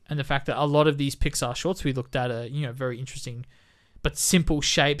 and the fact that a lot of these Pixar shorts we looked at are, very interesting but simple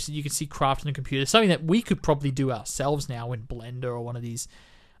shapes that you can see crafted on a computer. Something that we could probably do ourselves now in Blender or one of these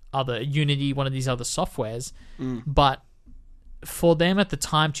other Unity, one of these other softwares. But for them at the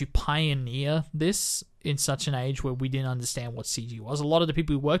time to pioneer this in such an age where we didn't understand what CG was, a lot of the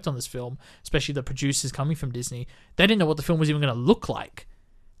people who worked on this film, especially the producers coming from Disney, they didn't know what the film was even going to look like.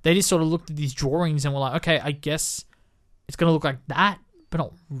 They just sort of looked at these drawings and were like, okay, I guess it's going to look like that, but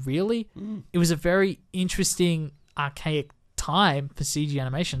not really. It was a very interesting, archaic time for CG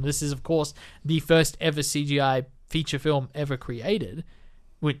animation. This is, of course, the first ever CGI feature film ever created.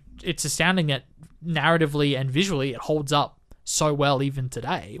 It's astounding that narratively and visually it holds up so well even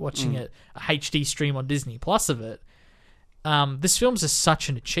today, watching a HD stream on Disney Plus of it. This film's such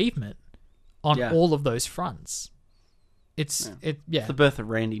an achievement on all of those fronts. It's the birth of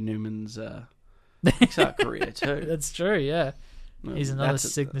Randy Newman's Pixar career too. That's true, yeah. He's another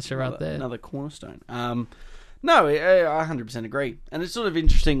signature right there. Another cornerstone. No, I 100% agree. And it's sort of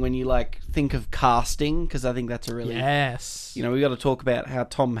interesting when you think of casting, because I think that's a really... Yes. We got to talk about how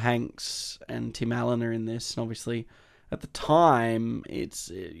Tom Hanks and Tim Allen are in this. And obviously, at the time,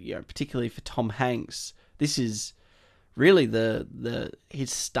 it's, particularly for Tom Hanks, this is really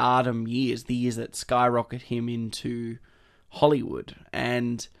his stardom years, the years that skyrocket him into Hollywood.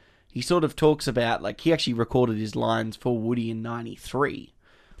 And he sort of talks about, he actually recorded his lines for Woody in 93,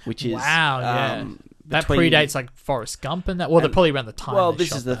 which is... Wow, yeah. That predates Forrest Gump and that. Well, they're probably around the time. Well,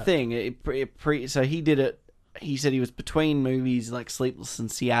 this is the thing. So he did it. He said he was between movies like Sleepless in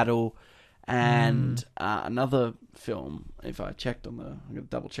Seattle and another film. If I checked I'm going to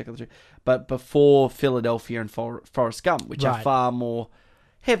double check on the two. But before Philadelphia and Forrest Gump, which are far more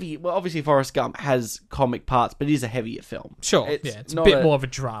heavy. Well, obviously Forrest Gump has comic parts, but it is a heavier film. Sure, it's a bit more of a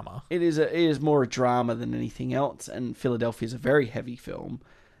drama. It is more a drama than anything else. And Philadelphia is a very heavy film.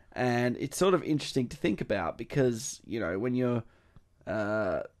 And it's sort of interesting to think about because, when you're...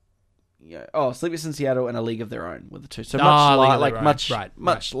 Sleepless in Seattle and A League of Their Own were the two. So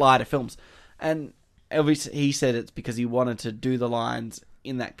much lighter films. And obviously he said it's because he wanted to do the lines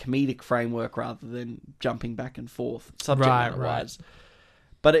in that comedic framework rather than jumping back and forth subject matter-wise.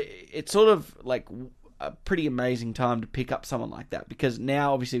 But it's sort of a pretty amazing time to pick up someone like that because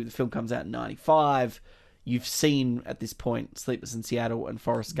now, obviously, the film comes out in 95... You've seen at this point Sleepless in Seattle and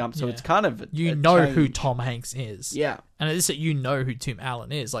Forrest Gump, so it's kind of a change. Who Tom Hanks is, and it is that who Tim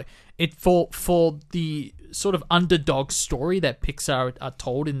Allen is. For the sort of underdog story that Pixar are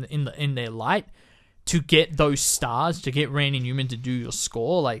told in their light, to get those stars, to get Randy Newman to do your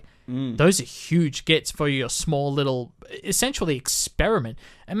score, those are huge gets for your small little, essentially experiment.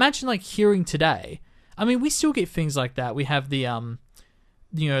 Imagine hearing today. I mean, we still get things like that. We have the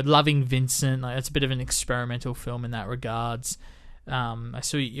Loving Vincent, it's a bit of an experimental film in that regards. I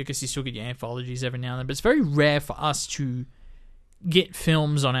guess you still get your anthologies every now and then, but it's very rare for us to get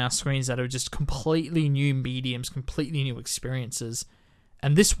films on our screens that are just completely new mediums, completely new experiences.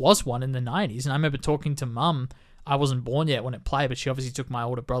 And this was one in the 90s. And I remember talking to Mum, I wasn't born yet when it played, but she obviously took my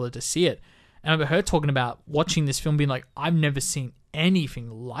older brother to see it. And I remember her talking about watching this film being like, I've never seen anything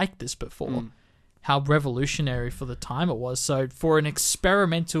like this before. How revolutionary for the time it was. So for an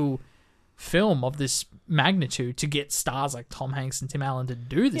experimental film of this magnitude to get stars like Tom Hanks and Tim Allen to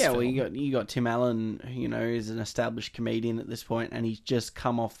do this film. Yeah, well, you got Tim Allen, is an established comedian at this point, and he's just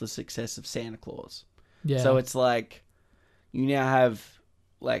come off the success of Santa Claus. Yeah. So it's you now have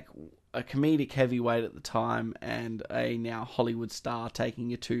a comedic heavyweight at the time and a now Hollywood star taking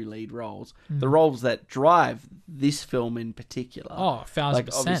your two lead roles. The roles that drive this film in particular. Oh, 1,000%.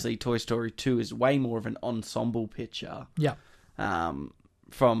 Obviously, Toy Story 2 is way more of an ensemble picture. Yeah.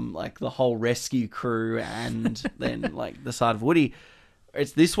 From the whole rescue crew and then the side of Woody.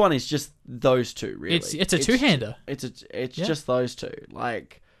 This one is just those two, really. It's a two-hander. It's just those two.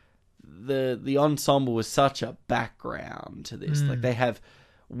 The ensemble is such a background to this. They have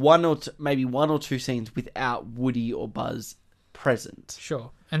maybe one or two scenes without Woody or Buzz present.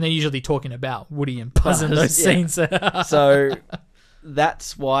 Sure. And they're usually talking about Woody and Buzz in those scenes. So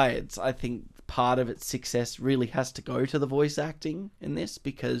that's why I think part of its success really has to go to the voice acting in this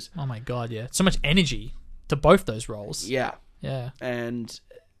because... Oh my God, yeah. So much energy to both those roles. Yeah. Yeah. And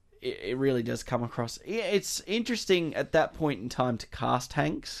it really does come across... It's interesting at that point in time to cast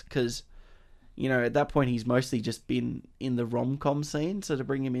Hanks because... at that point, he's mostly just been in the rom-com scene. So to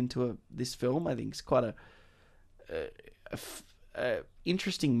bring him into this film, I think is quite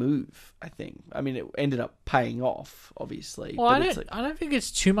interesting move, I think. I mean, it ended up paying off, obviously. Well, but I don't think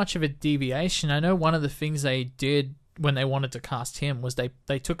it's too much of a deviation. I know one of the things they did when they wanted to cast him was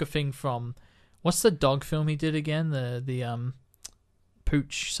they took a thing from, what's the dog film he did again? The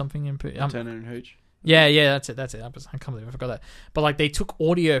Pooch, something in Pooch. Turner and Hooch. Yeah, that's it. I can't believe I forgot that. But like they took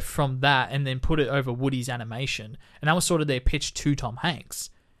audio from that and then put it over Woody's animation, and that was sort of their pitch to Tom Hanks.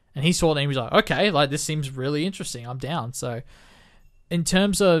 And he saw it and he was like, okay, like this seems really interesting. I'm down. So in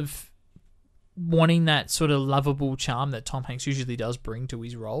terms of wanting that sort of lovable charm that Tom Hanks usually does bring to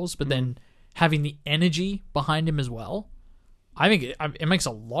his roles, but then having the energy behind him as well, I think it makes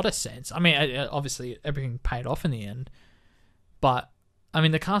a lot of sense. I mean, obviously everything paid off in the end, but I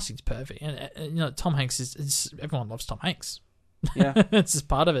mean the casting's perfect, and Tom Hanks is everyone loves Tom Hanks. Yeah, it's just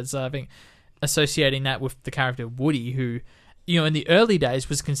part of it. So I think associating that with the character of Woody, who in the early days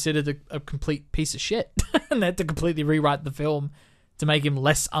was considered a complete piece of shit, and they had to completely rewrite the film to make him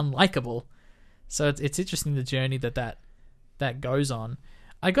less unlikable. So it's interesting the journey that goes on.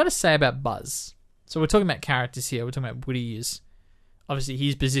 I got to say about Buzz. So we're talking about characters here. We're talking about Woody is obviously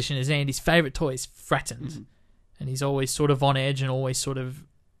his position is Andy's favorite toy is threatened, and he's always sort of on edge and always sort of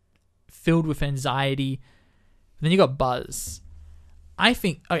filled with anxiety. And then you got Buzz. I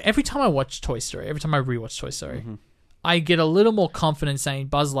think every time I watch Toy Story, every time I rewatch Toy Story, I get a little more confident saying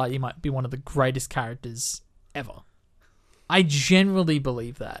Buzz Lightyear might be one of the greatest characters ever. I generally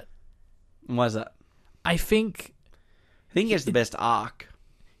believe that. Why is that? I think he has the best arc.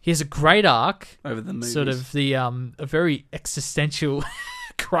 He has a great arc over the movies. Sort of a very existential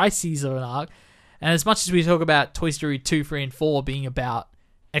crises of an arc. And as much as we talk about Toy Story 2, 3, and 4 being about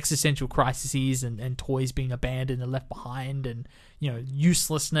existential crises and toys being abandoned and left behind and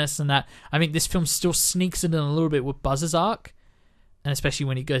uselessness and that, I think this film still sneaks it in a little bit with Buzz's arc, and especially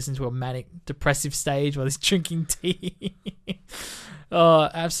when he goes into a manic depressive stage while he's drinking tea. Oh,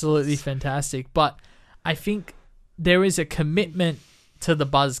 absolutely fantastic. But I think there is a commitment to the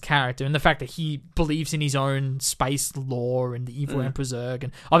Buzz character and the fact that he believes in his own space lore and the evil Emperor Zurg,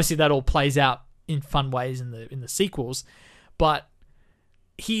 and obviously that all plays out in fun ways in the sequels, but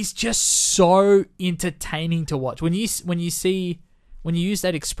he's just so entertaining to watch. When you use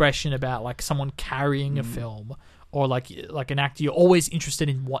that expression about like someone carrying a film or like an actor, you're always interested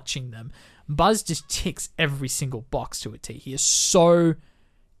in watching them. Buzz just ticks every single box to a T. He is so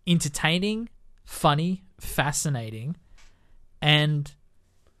entertaining, funny, fascinating, and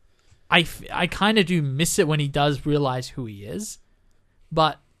I kind of do miss it when he does realize who he is,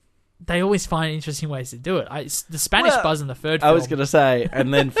 but they always find interesting ways to do it. The Spanish Buzz in the third film. I was going to say,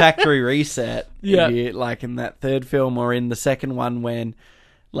 and then Factory Reset, yeah, like in that third film or in the second one when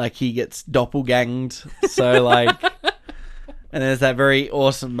like he gets doppelganged, so like, and there's that very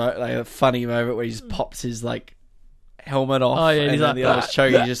awesome, like funny moment where he just pops his like helmet off, and then like, the other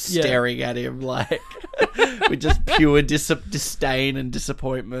Chogi just staring at him like with just pure disdain and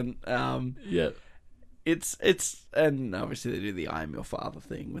disappointment. It's and obviously they do the "I am your father"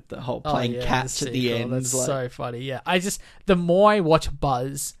 thing with the whole playing catch at the end. That's so funny. Yeah, the more I watch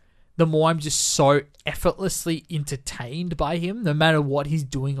Buzz, the more I'm just so effortlessly entertained by him, no matter what he's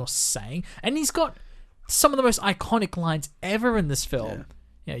doing or saying. And he's got some of the most iconic lines ever in this film.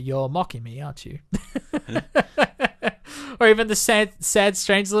 Yeah, you're mocking me, aren't you? Or even the sad,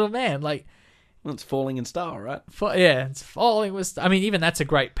 strange little man. Like, well, it's falling in style, right? It's falling with. I mean, even that's a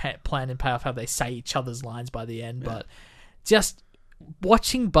great plan and payoff how they say each other's lines by the end. But just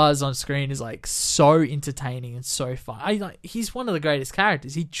watching Buzz on screen is like so entertaining and so fun. He's one of the greatest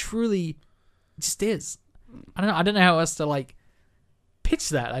characters. He truly just is. I don't know how else to like pitch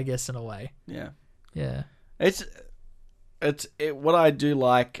that. I guess in a way. Yeah. It's what I do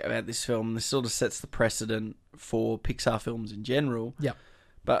like about this film. This sort of sets the precedent for Pixar films in general. Yep.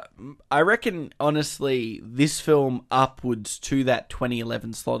 But I reckon, honestly, this film upwards to that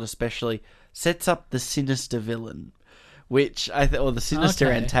 2011 slot especially sets up the sinister villain, which or the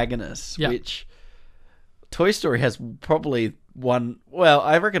sinister antagonist, which Toy Story has probably one. Well,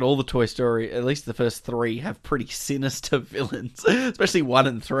 I reckon all the Toy Story, at least the first three, have pretty sinister villains, especially 1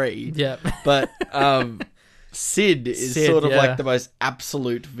 and 3. Yeah. But Sid is sort of like the most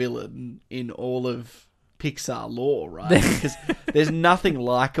absolute villain in all of Pixar lore, right? Because there's nothing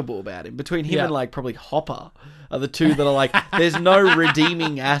likable about him. Between him and like probably Hopper are the two that are like, there's no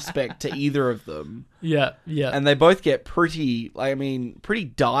redeeming aspect to either of them. Yeah. And they both get pretty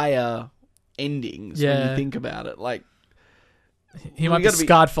dire endings when you think about it. Like, he might be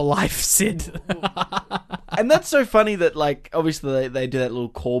scarred for life, Sid. And that's so funny that like obviously they do that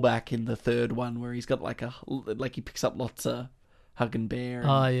little callback in the third one where he's got like he picks up lots of Hug and Bear.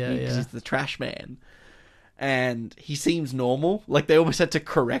 And he's the trash man. and he seems normal. Like, they almost had to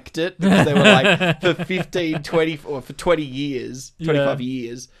correct it because they were like, for 15, 20, or for 20 years, 25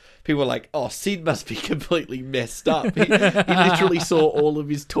 years, people were like, oh, Sid must be completely messed up. He literally saw all of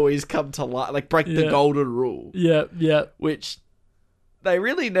his toys come to life, like, break the golden rule. Yeah. Which they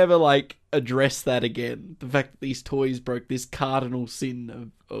really never, like, address that again. The fact that these toys broke this cardinal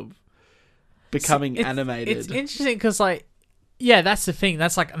sin of becoming animated. It's interesting because, like, yeah, that's the thing.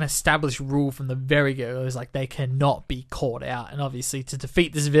 That's like an established rule from the very go. It's like they cannot be caught out. And obviously, to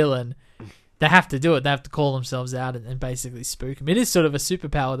defeat this villain, they have to do it. They have to call themselves out and basically spook him. It is sort of a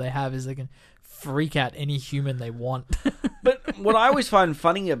superpower they have, is they can freak out any human they want. But what I always find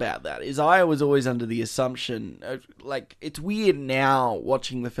funny about that is I was always under the assumption, like, it's weird now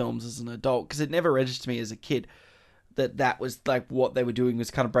watching the films as an adult, because it never registered to me as a kid that was, like, what they were doing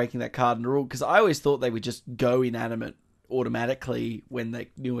was kind of breaking that cardinal rule, because I always thought they would just go inanimate automatically when they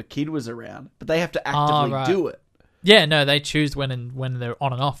knew a kid was around, but they have to actively do it. Yeah, no, they choose when they're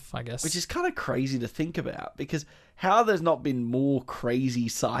on and off, I guess. Which is kind of crazy to think about, because how there's not been more crazy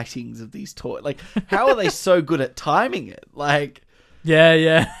sightings of these toys? Like, how are they so good at timing it? Like,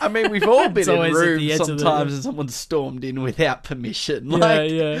 yeah. I mean, we've all been in rooms sometimes and someone's stormed in without permission.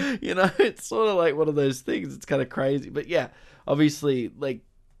 Like, you know, it's sort of like one of those things. It's kind of crazy. But yeah, obviously, like,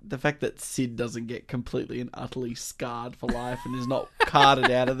 the fact that Sid doesn't get completely and utterly scarred for life and is not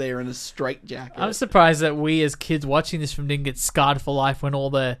carted out of there in a straitjacket. I'm surprised that we as kids watching this film didn't get scarred for life when all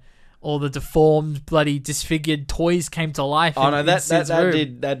the deformed, bloody, disfigured toys came to life. Oh no,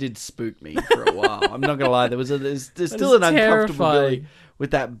 that did spook me for a while. I'm not gonna lie. There's still an uncomfortable feeling with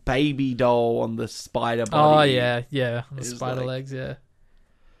that baby doll on the spider body. Oh yeah, on the spider legs. Yeah.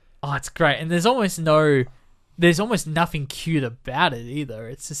 Oh, it's great, and there's almost nothing cute about it either.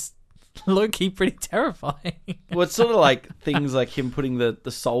 It's just low-key pretty terrifying. Well, it's sort of like things like him putting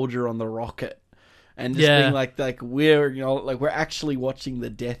the soldier on the rocket and just being like we're actually watching the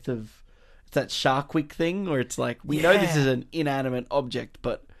death of, it's that Shark Week thing where it's like, we know this is an inanimate object,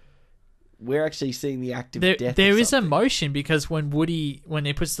 but we're actually seeing the active death. There is emotion, because when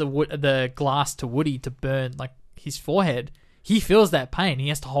he puts the glass to Woody to burn like his forehead, he feels that pain. He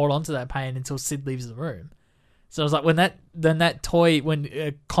has to hold on to that pain until Sid leaves the room. So it's like when that toy,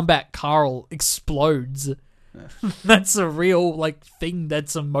 when Combat Carl explodes, that's a real like thing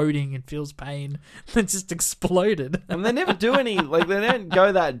that's emoting and feels pain that just exploded. And they never do any, like, they don't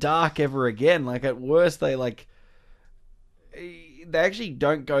go that dark ever again. Like, at worst, they actually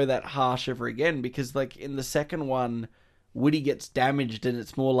don't go that harsh ever again, because like in the second one, Woody gets damaged and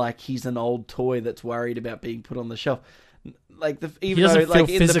it's more like he's an old toy that's worried about being put on the shelf. Like, even though, like,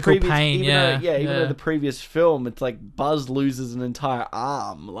 in the previous, pain, even though the previous film, it's like Buzz loses an entire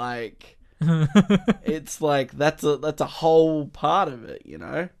arm. Like, it's like that's a whole part of it, you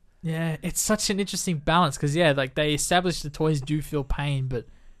know? Yeah, it's such an interesting balance, because like they establish the toys do feel pain, but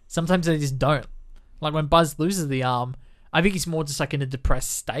sometimes they just don't. Like when Buzz loses the arm, I think he's more just like in a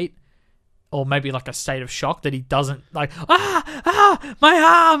depressed state, or maybe like a state of shock that he doesn't like, my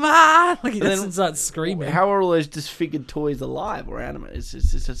arm, like he doesn't start screaming. How are all those disfigured toys alive or animated?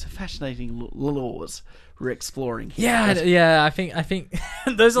 It's a fascinating laws we're exploring here. Yeah. I think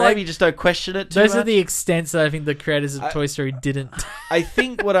those are maybe just don't question it too those much. Are the extents that I think the creators of Toy Story didn't. I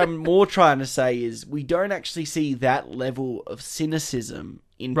think what I'm more trying to say is we don't actually see that level of cynicism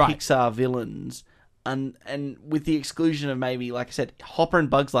in Pixar villains. And with the exclusion of maybe, like I said, Hopper and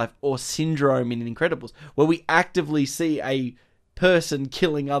Bug's Life or Syndrome in Incredibles, where we actively see a person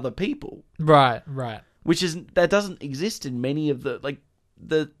killing other people. Right. That doesn't exist in many of the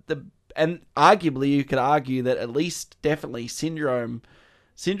and arguably you could argue that at least definitely Syndrome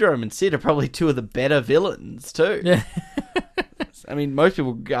and Sid are probably two of the better villains too. Yeah. I mean, most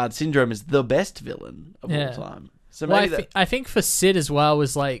people regard Syndrome as the best villain of all time. So maybe I think for Sid as well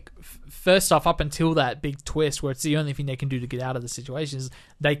was like, first off, up until that big twist where it's the only thing they can do to get out of the situation is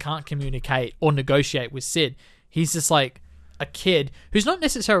they can't communicate or negotiate with Sid. He's just like a kid who's not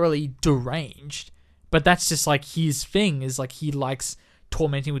necessarily deranged, but that's just like his thing, is like he likes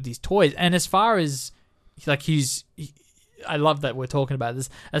tormenting with these toys. And as far as like I love that we're talking about this,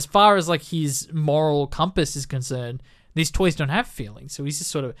 as far as like his moral compass is concerned, these toys don't have feelings. So he's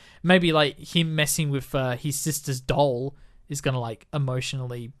just sort of, maybe like him messing with his sister's doll is going to like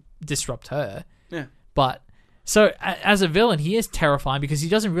emotionally disrupt her. Yeah. But so as a villain, he is terrifying because he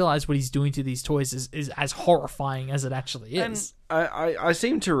doesn't realize what he's doing to these toys is as horrifying as it actually is. And I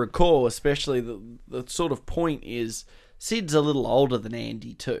seem to recall, especially the sort of point is Sid's a little older than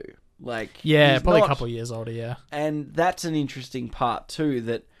Andy too. Like, yeah, probably a couple of years older, yeah. And that's an interesting part too,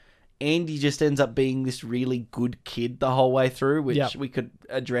 that Andy just ends up being this really good kid the whole way through, which we could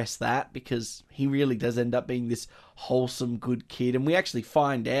address that because he really does end up being this wholesome, good kid. And we actually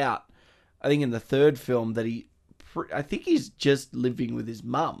find out, I think in the third film, that I think he's just living with his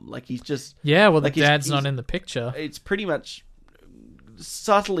mum. Like, he's just... Yeah, well, like the dad's not in the picture. It's pretty much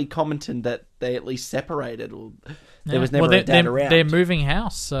subtly commented that they at least separated, or there was never a dad around. They're moving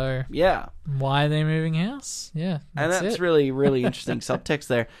house, so... Yeah. Why are they moving house? Yeah, that's really, really interesting subtext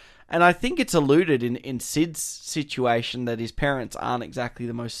there. And I think it's alluded in Sid's situation that his parents aren't exactly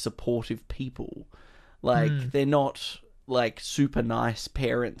the most supportive people. Like, they're not, like, super nice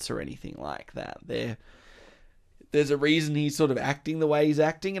parents or anything like that. There's a reason he's sort of acting the way he's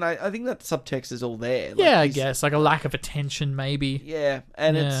acting, and I think that subtext is all there. Like, yeah, I guess. Like a lack of attention, maybe. Yeah,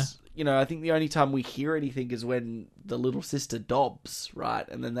 and it's... I think the only time we hear anything is when the little sister dobs, right?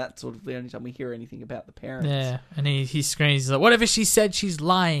 And then that's sort of the only time we hear anything about the parents. Yeah, and he screams, like, whatever she said, she's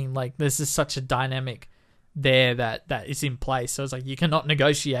lying. Like, there's just such a dynamic there that is in place. So it's like, you cannot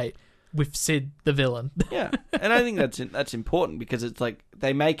negotiate with Sid, the villain. Yeah, and I think that's important because it's like,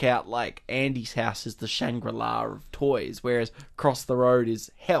 they make out like Andy's house is the Shangri-La of toys, whereas across the road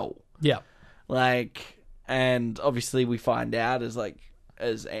is hell. Yeah. Like, and obviously we find out as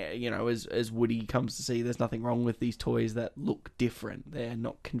Woody comes to see, there's nothing wrong with these toys that look different. They're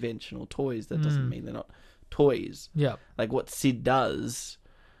not conventional toys. That doesn't mean they're not toys. Yeah. Like what Sid does,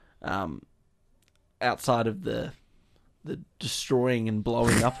 outside of the destroying and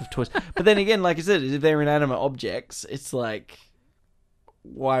blowing up of toys. But then again, like I said, if they're inanimate objects, it's like,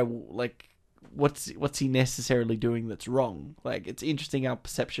 why? Like, what's he necessarily doing that's wrong? Like, it's interesting how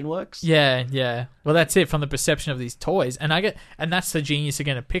perception works. Yeah. Well, that's it, from the perception of these toys. And that's the genius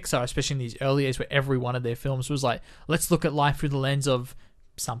again of Pixar, especially in these early years where every one of their films was like, let's look at life through the lens of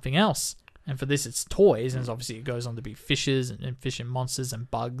something else. And for this, it's toys, and obviously it goes on to be fishes and fish and monsters and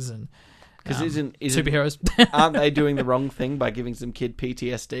bugs and because isn't superheroes. Aren't they doing the wrong thing by giving some kid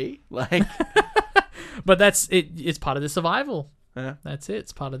PTSD? Like, but that's it. It's part of the survival. Yeah. That's it.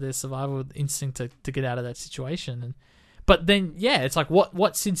 It's part of their survival instinct to get out of that situation. But then, it's like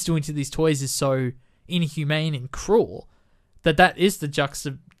what Sid's doing to these toys is so inhumane and cruel that is the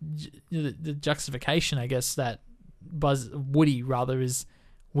juxtaposition, I guess, that Woody rather is.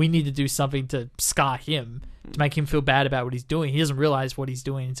 We need to do something to scar him, to make him feel bad about what he's doing. He doesn't realize what he's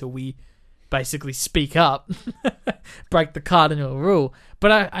doing until we basically speak up, break the cardinal rule.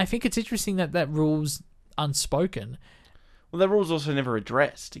 But I think it's interesting that rule's unspoken. Well, that rule's also never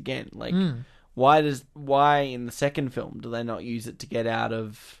addressed. Again, like, why in the second film do they not use it to get out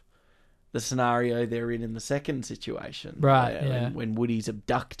of the scenario they're in the second situation? Right. When Woody's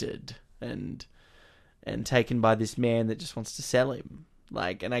abducted and taken by this man that just wants to sell him.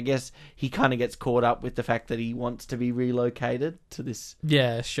 Like, and I guess he kind of gets caught up with the fact that he wants to be relocated to this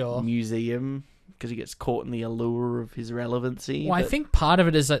museum because he gets caught in the allure of his relevancy. Well, I think part of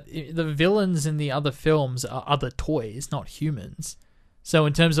it is that the villains in the other films are other toys, not humans. So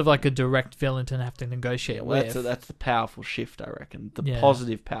in terms of like a direct villain to have to negotiate with... That's the powerful shift, I reckon. The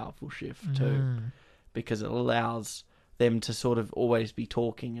positive powerful shift, too. Because it allows them to sort of always be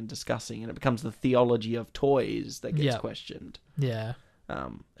talking and discussing, and it becomes the theology of toys that gets questioned. Yeah.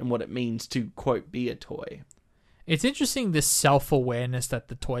 And what it means to, quote, be a toy. It's interesting, this self-awareness that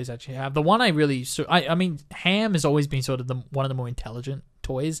the toys actually have. The one I really... I mean, Ham has always been sort of one of the more intelligent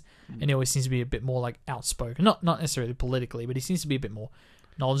toys, and he always seems to be a bit more, like, outspoken. Not necessarily politically, but he seems to be a bit more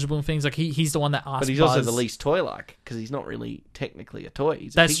knowledgeable in things. Like, he's the one that asks But he's Buzz, also the least toy-like, because he's not really technically a toy.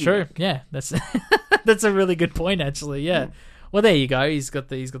 That's true. Yeah, that's that's a really good point, actually, yeah. Well, there you go. He's got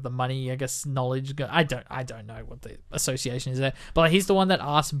the money, I guess, knowledge. I don't know what the association is there, but like, he's the one that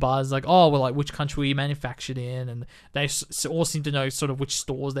asks Buzz, like, oh, well, like, which country were you manufactured in, and they all seem to know sort of which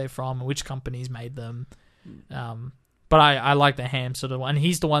stores they're from and which companies made them. But I like the Ham sort of one. And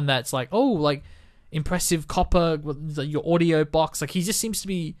he's the one that's like, oh, like, impressive copper, your audio box. Like, he just seems to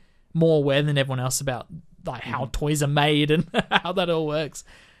be more aware than everyone else about like how toys are made and how that all works,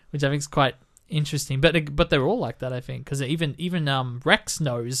 which I think is quite interesting. But they're all like that, I think, because even Rex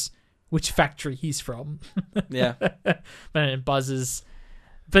knows which factory he's from. Yeah. But Buzz is...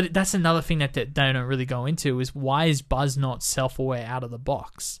 But that's another thing that they don't really go into, is why is Buzz not self-aware out of the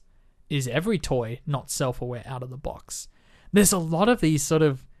box? Is every toy not self-aware out of the box? There's a lot of these sort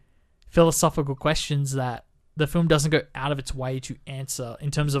of philosophical questions that the film doesn't go out of its way to answer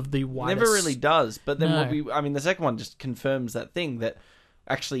in terms of the widest... Never really does. But then the second one just confirms that thing that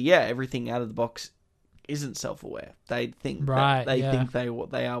actually, everything out of the box isn't self-aware. They think think they are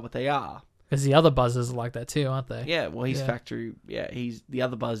what they are. Because the other Buzzers are like that too, aren't they? Yeah, well, he's factory. Yeah, the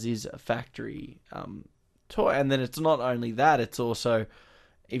other Buzz is a factory toy, and then it's not only that; it's also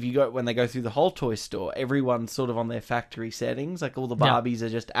if you go when they go through the whole toy store, everyone's sort of on their factory settings. Like all the Barbies are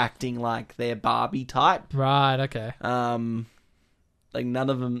just acting like they're Barbie type. Right. Okay. Like none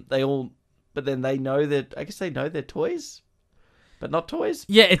of them. But then they know that. I guess they know they're toys, but not toys.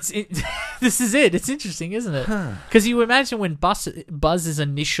 Yeah. This is it. It's interesting, isn't it? Because you imagine when Buzz is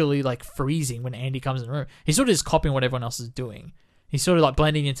initially like freezing when Andy comes in the room, he's sort of just copying what everyone else is doing. He's sort of like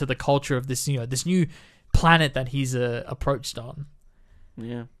blending into the culture of this, this new planet that he's approached on.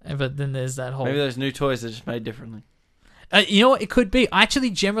 Yeah. But then there's that whole... Maybe those new toys are just made differently. You know what? It could be. I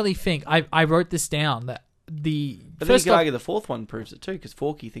actually generally think... I wrote this down, that the... But then you could argue the fourth one proves it too, because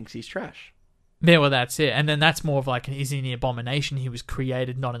Forky thinks he's trash. Yeah, well, that's it. And then that's more of like, is he an abomination? He was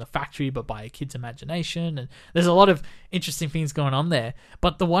created not in a factory, but by a kid's imagination. And there's a lot of interesting things going on there.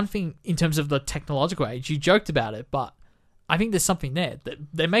 But the one thing, in terms of the technological age, you joked about it, but... I think there's something there.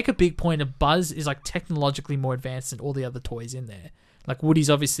 They make a big point of Buzz is like technologically more advanced than all the other toys in there. Like Woody's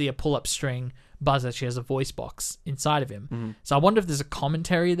obviously a pull-up string. Buzz actually has a voice box inside of him. Mm-hmm. So I wonder if there's a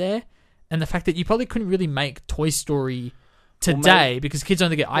commentary there, and the fact that you probably couldn't really make Toy Story today because kids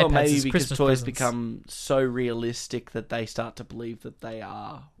only get iPads. Well, maybe because Christmas toys presents. Become so realistic that they start to believe that they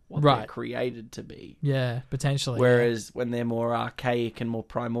are what they're created to be. Yeah, potentially. Whereas when they're more archaic and more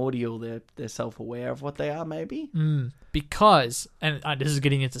primordial, they're self-aware of what they are, maybe. Because, and this is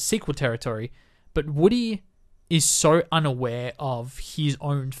getting into sequel territory, but Woody is so unaware of his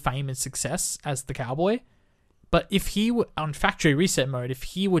own fame and success as the cowboy. But if he were on factory reset mode, if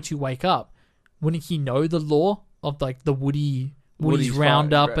he were to wake up, wouldn't he know the lore of like the Woody's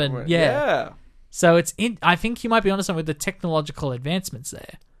roundup and yeah. So I think he might be onto something with the technological advancements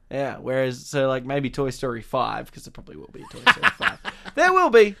there. Yeah, whereas, so like maybe Toy Story 5, because there probably will be a Toy Story 5. There will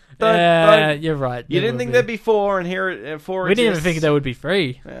be. You're right. You didn't think there'd be 4, and here 4 We didn't even think there would be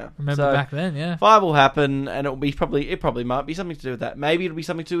 3. Yeah. Remember back then, yeah. 5 will happen, and it probably might be something to do with that. Maybe it'll be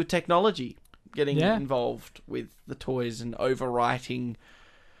something to do with technology, getting involved with the toys and overwriting.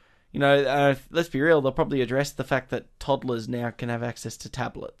 Let's be real, they'll probably address the fact that toddlers now can have access to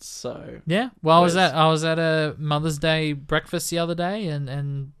tablets. So yeah, well, I was at a Mother's Day breakfast the other day,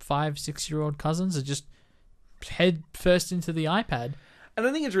 and 5-6-year-old cousins are just head first into the iPad. And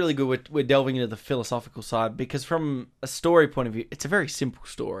I think it's really good we're delving into the philosophical side, because from a story point of view, it's a very simple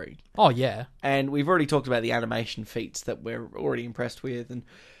story. Oh yeah, and we've already talked about the animation feats that we're already impressed with, and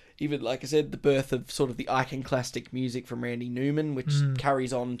even, like I said, the birth of sort of the iconoclastic music from Randy Newman, which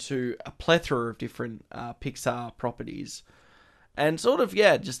carries on to a plethora of different Pixar properties. And sort of,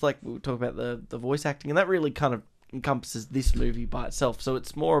 just like we were talking about the voice acting, and that really kind of encompasses this movie by itself. So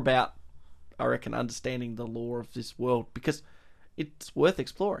it's more about, I reckon, understanding the lore of this world, because it's worth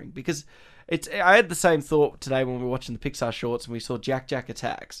exploring. Because I had the same thought today when we were watching the Pixar shorts and we saw Jack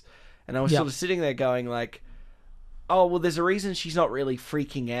attacks. And I was sort of sitting there going like, oh, well, there's a reason she's not really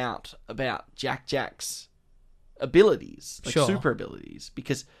freaking out about Jack's abilities, like super abilities,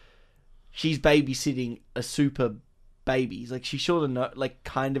 because she's babysitting a super baby. Like, she sort of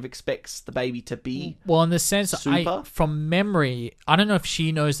kind of expects the baby to be well, in the sense, super. From memory, I don't know if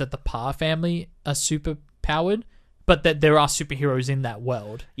she knows that the Parr family are super powered, but that there are superheroes in that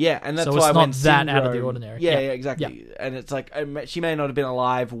world. Yeah, and that's so why it's not that out of the ordinary. Yeah, exactly. Yeah. And it's like, she may not have been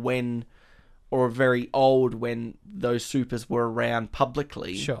alive when, or very old when those supers were around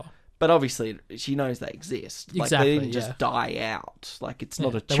publicly. Sure. But obviously, she knows they exist. Like, exactly, they didn't just die out. Like, it's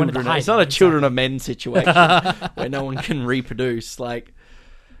not a children. Children of Men situation where no one can reproduce. Like,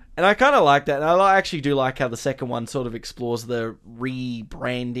 and I kind of like that. And I actually do like how the second one sort of explores the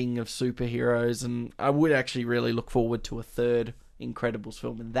rebranding of superheroes. And I would actually really look forward to a third Incredibles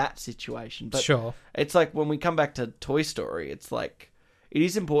film in that situation. But it's like when we come back to Toy Story, it's like, it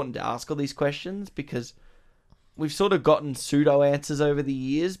is important to ask all these questions, because we've sort of gotten pseudo answers over the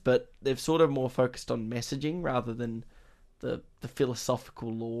years, but they've sort of more focused on messaging rather than the philosophical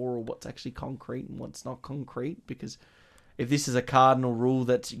lore or what's actually concrete and what's not concrete. Because if this is a cardinal rule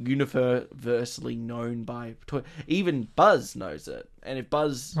that's universally known by even Buzz knows it, and if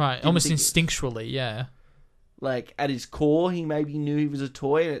Buzz almost instinctually, like, at his core, he maybe knew he was a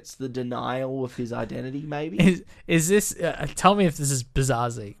toy, and it's the denial of his identity, maybe. Is this... tell me if this is bizarre,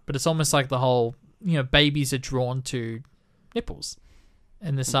 Zeke, but it's almost like the whole, babies are drawn to nipples.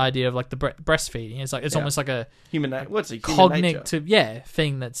 And this idea of, like, the breastfeeding. It's like, it's almost like a... human cognitive,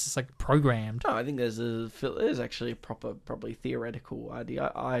 thing that's just, like, programmed. No, I think there's actually a proper, probably theoretical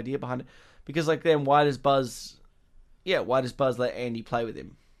idea behind it. Because, like, then why does Buzz let Andy play with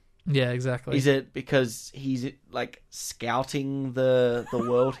him? Yeah, exactly. Is it because he's like scouting the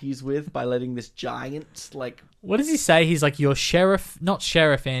world he's with by letting this giant, like... What does he say? He's like your sheriff, not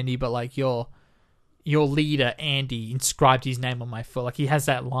Sheriff Andy, but like your your leader, Andy, inscribed his name on my foot. Like, he has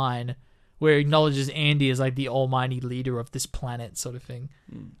that line where he acknowledges Andy as, like, the almighty leader of this planet sort of thing.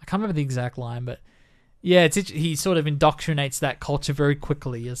 I can't remember the exact line, but yeah, he sort of indoctrinates that culture very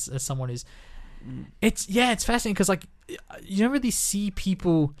quickly as someone who's... It's fascinating because, like, you don't really see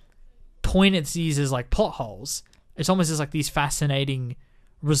people point at these as, like, plot holes. It's almost as, like, these fascinating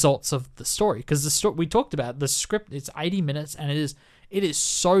results of the story. Because the story we talked about, the script, it's 80 minutes, and it is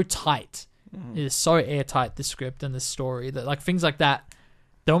so tight. It is so airtight, the script and the story, that, like, things like that,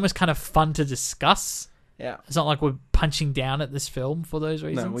 they're almost kind of fun to discuss. Yeah. It's not like we're punching down at this film for those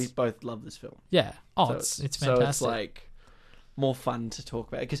reasons. No, we both love this film. Yeah. Oh, so it's fantastic. So it's, like, more fun to talk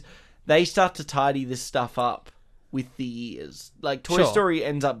about. Because they start to tidy this stuff up with the years. Like, Toy Story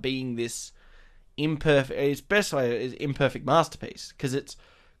ends up being this its best way is imperfect masterpiece. Because it's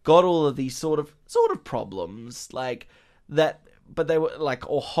got all of these sort of problems. Like, that... But they were, like,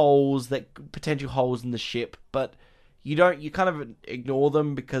 or potential holes in the ship. But you kind of ignore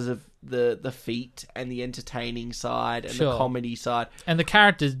them because of the feat and the entertaining side and the comedy side. And the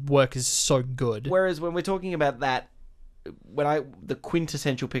character work is so good. Whereas when we're talking about that, the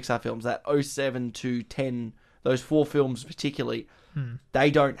quintessential Pixar films, that 07 to 10, those 4 films particularly,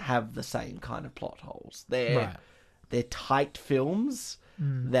 they don't have the same kind of plot holes. They're tight films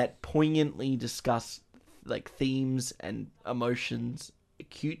that poignantly discuss, like, themes and emotions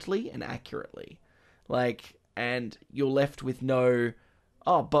acutely and accurately. Like, and you're left with no,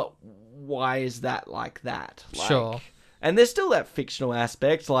 but why is that like that? Like, and there's still that fictional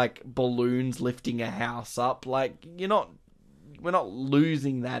aspect, like balloons lifting a house up. Like, we're not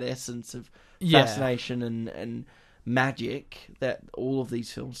losing that essence of fascination and magic that all of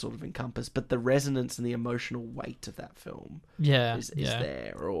these films sort of encompass, but the resonance and the emotional weight of that film is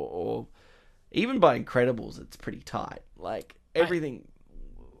there. Or even by Incredibles, it's pretty tight. Like, everything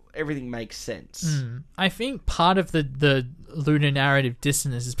makes sense. I think part of the lunar narrative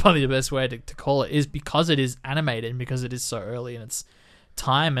dissonance is probably the best way to call it, is because it is animated and because it is so early in its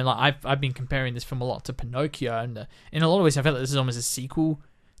time. And, like, I've been comparing this film a lot to Pinocchio, and in a lot of ways I feel like this is almost a sequel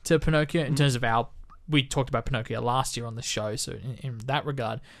to Pinocchio in terms of we talked about Pinocchio last year on the show, so in that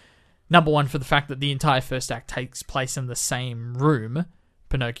regard, number one, for the fact that the entire first act takes place in the same room.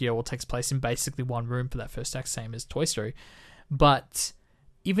 Pinocchio all takes place in basically one room for that first act, same as Toy Story. But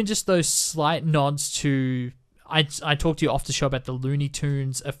even just those slight nods to... I talked to you off the show about the Looney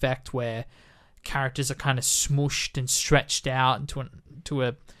Tunes effect, where characters are kind of smooshed and stretched out to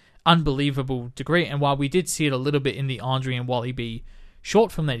a unbelievable degree. And while we did see it a little bit in the Andre and Wally B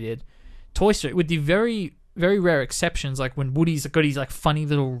short film they did, Toy Story, with the very, very rare exceptions, like when Woody's got his, like, funny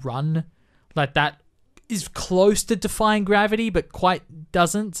little run, like that is close to defying gravity, but quite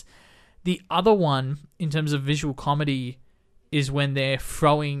doesn't. The other one, in terms of visual comedy, is when they're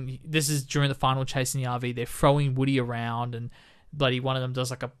throwing... This is during the final chase in the RV. They're throwing Woody around, and bloody one of them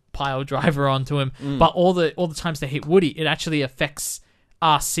does, like, a pile driver onto him. But all the times they hit Woody, it actually affects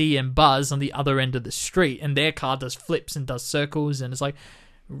RC and Buzz on the other end of the street, and their car does flips and does circles, and it's like,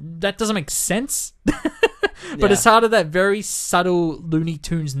 that doesn't make sense. But it's part of that very subtle Looney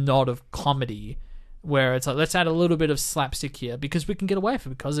Tunes nod of comedy, where it's like, let's add a little bit of slapstick here because we can get away with it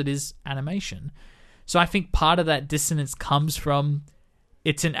because it is animation. So I think part of that dissonance comes from,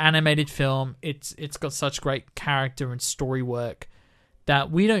 it's an animated film, it's got such great character and story work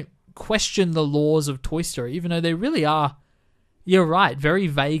that we don't question the laws of Toy Story, even though they really are, you're right, very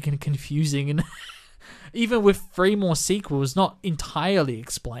vague and confusing, and even with 3 more sequels, not entirely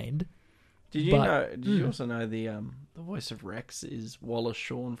explained. Did you also know the voice of Rex is Wallace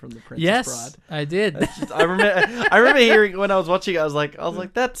Shawn from The Princess Bride? Yes, I did. I remember hearing when I was watching it. I was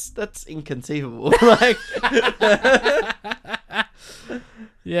like, that's inconceivable. Like,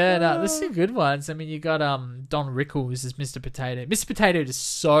 yeah, no, there's some good ones. I mean, you got Don Rickles as Mr. Potato. Mr. Potato is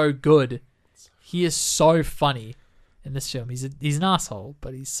so good. He is so funny in this film. He's an asshole,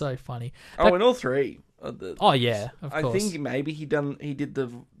 but he's so funny. In all 3. Yeah, of course. I think maybe he did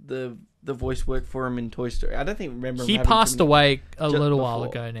the voice work for him in Toy Story. I don't remember. He passed away a little while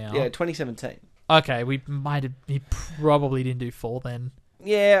ago now. Yeah, 2017. Okay, he probably didn't do 4 then.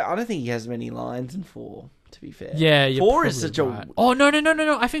 Yeah, I don't think he has many lines in 4. To be fair, yeah, 4 is such right. Oh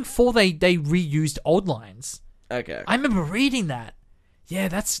no! I think 4 they reused old lines. Okay. I remember reading that. Yeah,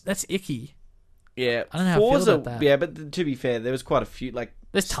 that's icky. Yeah, I don't know how I feel about that. Yeah, but to be fair, there was quite a few. Like,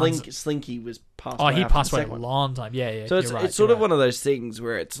 Slinky was passed away. Oh, he passed away a long time. Yeah. So it's sort of one of those things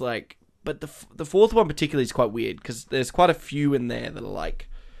where it's like, but the 4th one particularly is quite weird because there's quite a few in there that are like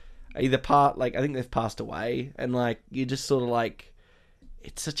either I think they've passed away, and like you're just sort of like,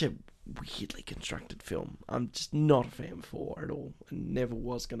 it's such a weirdly constructed film. I'm just not a fan of 4 at all, and never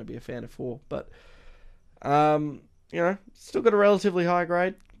was going to be a fan of 4. But Still got a relatively high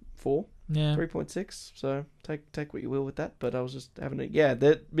grade, 4. Yeah. 3.6. So take what you will with that. But I was just having it. Yeah,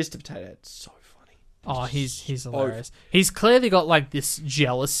 that Mr. Potato Head's so funny. Oh, he's hilarious. He's clearly got like this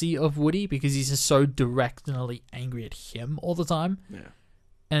jealousy of Woody because he's just so directly angry at him all the time. Yeah.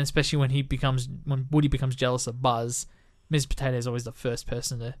 And especially when Woody becomes jealous of Buzz, Ms. Potato is always the first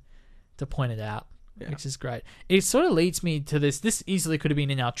person to point it out, which is great. It sort of leads me to this. This easily could have been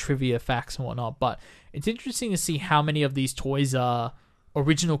in our trivia facts and whatnot, but it's interesting to see how many of these toys are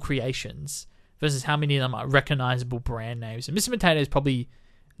original creations versus how many of them are recognizable brand names. And Mr. Potato is probably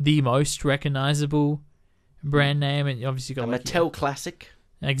the most recognizable brand name, and obviously got a Mattel classic.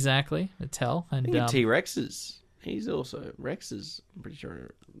 Exactly, Mattel. And I think T-Rex's. He's also Rex's. I'm pretty sure.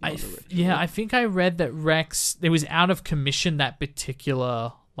 I think I read that Rex. It was out of commission, that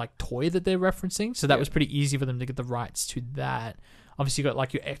particular like toy that they're referencing, so that was pretty easy for them to get the rights to that. Obviously, you got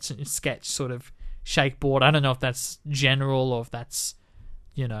like your Etch Sketch sort of shake board. I don't know if that's general or if that's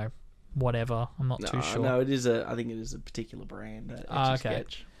whatever. I'm not too sure. No, it is I think it is a particular brand. Etch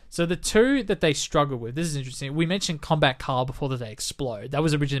Sketch. So the two that they struggle with. This is interesting. We mentioned Combat Carl before that they explode. That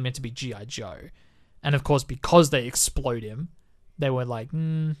was originally meant to be G.I. Joe. And of course, because they explode him, they were like, I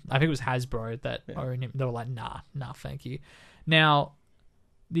think it was Hasbro that owned him. They were like, nah, thank you. Now,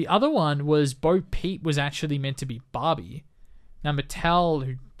 the other one was Bo Peep was actually meant to be Barbie. Now, Mattel,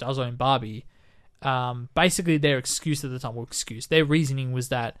 who does own Barbie, basically their excuse at the time, their reasoning was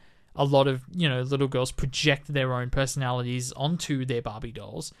that a lot of, little girls project their own personalities onto their Barbie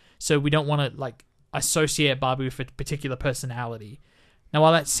dolls. So we don't want to, like, associate Barbie with a particular personality. Now,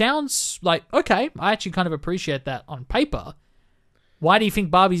 while that sounds like, okay, I actually kind of appreciate that on paper, why do you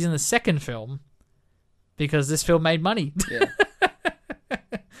think Barbie's in the second film? Because this film made money.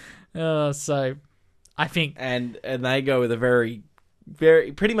 Yeah. So, I think... And they go with a very,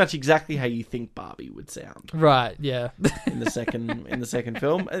 very, pretty much exactly how you think Barbie would sound. Right, yeah. in the second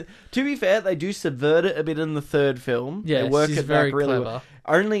film. To be fair, they do subvert it a bit in the third film. Yeah, they work she's it very back really clever.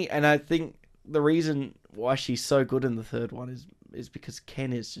 Well. And I think the reason why she's so good in the third one is because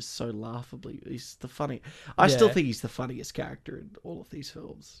Ken is just so laughably... He's the funny... I still think he's the funniest character in all of these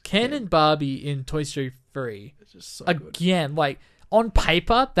films. Ken and Barbie in Toy Story 3. It's just so again, good. like, on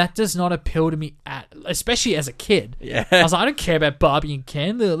paper, that does not appeal to me especially as a kid. Yeah. I was like, I don't care about Barbie and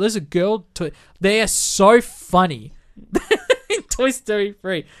Ken. There's a girl... They are so funny in Toy Story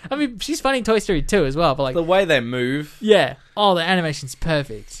 3. I mean, she's funny in Toy Story 2 as well, but like... The way they move. Yeah. Oh, the animation's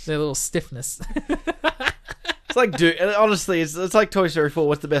perfect. Their little stiffness. It's like Duke. Honestly, it's like Toy Story 4.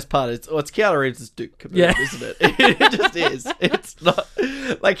 What's the best part? It's Keanu Reeves' Duke Caboose, isn't it? It just is. It's not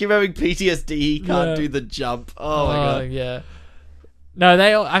like him having PTSD. He can't do the jump. Oh my god. Yeah.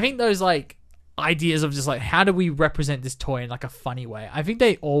 No, I think those like ideas of just like how do we represent this toy in like a funny way. I think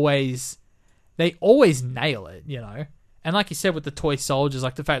they always nail it. And like you said with the toy soldiers,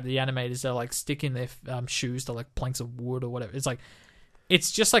 like the fact that the animators are like sticking their shoes to like planks of wood or whatever. It's like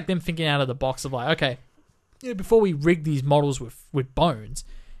it's just like them thinking out of the box of like, okay. Before we rig these models with bones,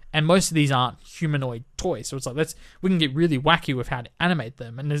 and most of these aren't humanoid toys, so it's like we can get really wacky with how to animate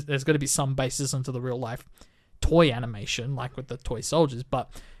them, and there's got to be some basis into the real life toy animation, like with the toy soldiers. But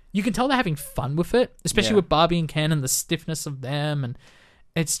you can tell they're having fun with it, especially with Barbie and Ken and the stiffness of them, and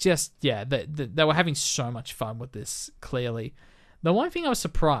it's just they were having so much fun with this. Clearly, the one thing I was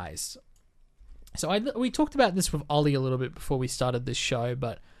surprised. So we talked about this with Ollie a little bit before we started this show,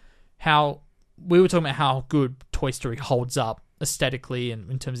 but how. We were talking about how good Toy Story holds up aesthetically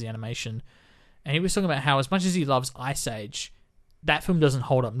and in terms of the animation. And he was talking about how as much as he loves Ice Age, that film doesn't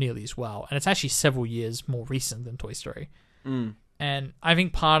hold up nearly as well. And it's actually several years more recent than Toy Story. Mm. And I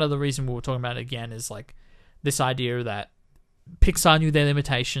think part of the reason we were talking about it again is like this idea that Pixar knew their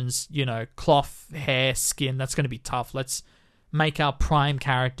limitations, cloth, hair, skin, that's going to be tough. Let's make our prime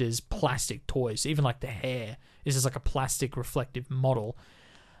characters plastic toys. Even like the hair is just like a plastic reflective model.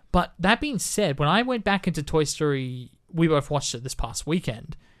 But that being said, when I went back into Toy Story, we both watched it this past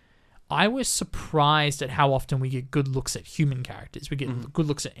weekend, I was surprised at how often we get good looks at human characters. We get good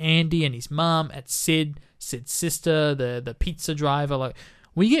looks at Andy and his mum, at Sid's sister, the pizza driver. Like,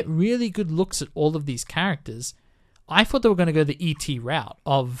 we get really good looks at all of these characters. I thought they were going to go the E.T. route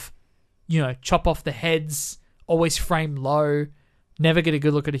of, chop off the heads, always frame low, never get a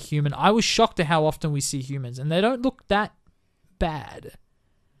good look at a human. I was shocked at how often we see humans, and they don't look that bad.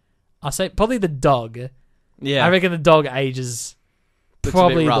 I'll say probably the dog. Yeah. I reckon the dog ages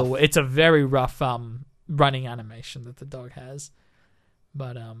probably it's a very rough running animation that the dog has.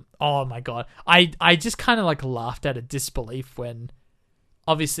 But oh my god. I just kind of like laughed out of disbelief when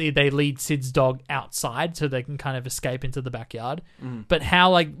obviously they lead Sid's dog outside so they can kind of escape into the backyard. But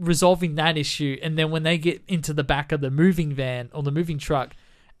how, like, resolving that issue, and then when they get into the back of the moving van or the moving truck,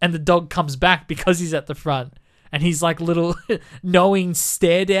 and the dog comes back because he's at the front, and he's like little knowing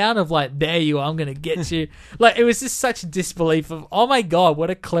stare down of like, there you are, I'm going to get you. Like, it was just such disbelief of, oh my God, what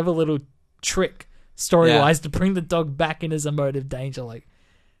a clever little trick story-wise to bring the dog back in as a mode of danger. Like,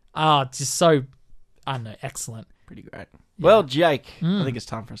 just so, I don't know, excellent. Pretty great. Yeah. Well, Jake, I think it's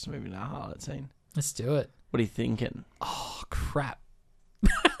time for us to move into our highlight scene. Let's do it. What are you thinking? Oh, crap.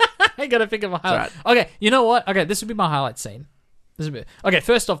 I got to think of a highlight. Right. Okay, you know what? Okay, this would be my highlight scene. Okay,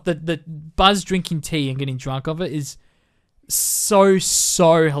 first off, the Buzz drinking tea and getting drunk of it is so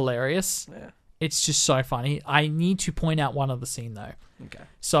hilarious. Yeah. It's just so funny. I need to point out one other scene, though. Okay.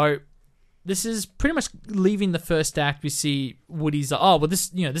 So, this is pretty much leaving the first act. We see Woody's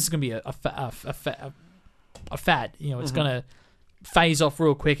this is going to be a fad. You know, it's going to phase off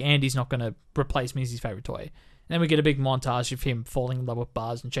real quick. Andy's not going to replace me as his favorite toy. And then we get a big montage of him falling in love with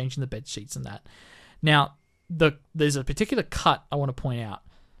Buzz and changing the bed sheets and that. Now, there's a particular cut I want to point out.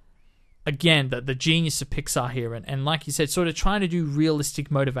 Again, the genius of Pixar here, and like you said, sort of trying to do realistic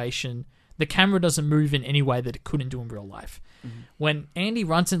motivation. The camera doesn't move in any way that it couldn't do in real life. When Andy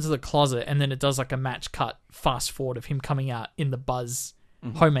runs into the closet and then it does like a match cut fast forward of him coming out in the Buzz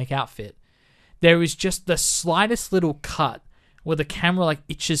homemake outfit, there is just the slightest little cut where the camera like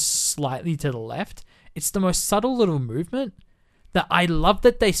itches slightly to the left. It's the most subtle little movement that I love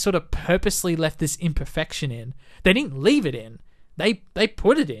that they sort of purposely left this imperfection in. They didn't leave it in. They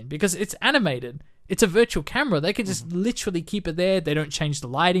put it in because it's animated. It's a virtual camera. They can just literally keep it there. They don't change the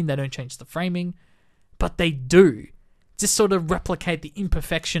lighting. They don't change the framing. But they do. Just sort of replicate the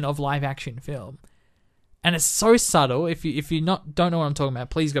imperfection of live action film. And it's so subtle. If you don't know what I'm talking about,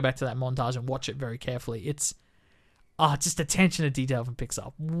 please go back to that montage and watch it very carefully. It's just attention to detail from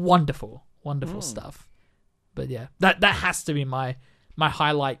Pixar. Wonderful stuff. But yeah, that has to be my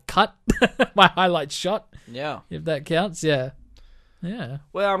highlight cut, my highlight shot. Yeah, if that counts. Yeah.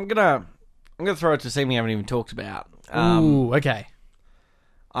 Well, I'm gonna throw it to a scene we haven't even talked about. Ooh, okay.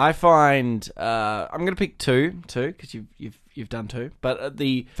 I find I'm gonna pick two because you've done two, but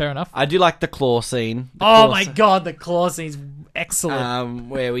fair enough. I do like the claw scene. My God, the claw scene's excellent.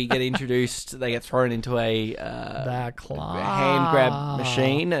 Where we get introduced, they get thrown into a hand grab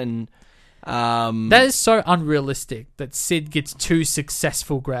machine and. That is so unrealistic that Sid gets 2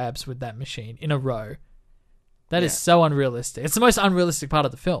 successful grabs with that machine in a row. That is so unrealistic. It's the most unrealistic part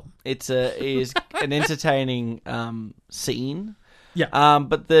of the film. It is an entertaining scene. Yeah.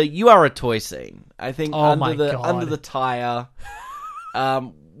 But the "you are a toy" scene, I think, under the tire.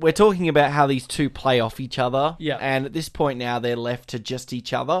 We're talking about how these two play off each other. Yeah. And at this point now, they're left to just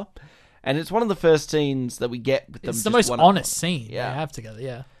each other, and it's one of the first scenes that we get with them. It's the most honest scene they have together.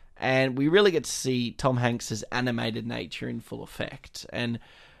 Yeah. And we really get to see Tom Hanks's animated nature in full effect. And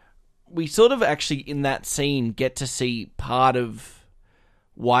we sort of actually, in that scene, get to see part of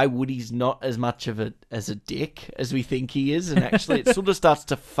why Woody's not as much of a dick as we think he is. And actually, it sort of starts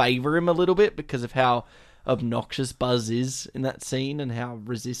to favour him a little bit because of how obnoxious Buzz is in that scene and how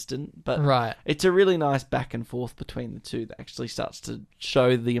resistant. But it's a really nice back and forth between the two that actually starts to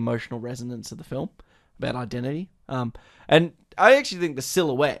show the emotional resonance of the film about identity. And I actually think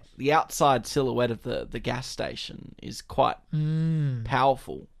the outside silhouette of the gas station is quite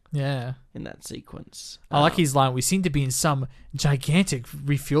powerful. Yeah. In that sequence. I like his line, "We seem to be in some gigantic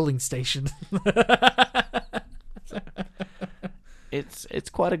refueling station." It's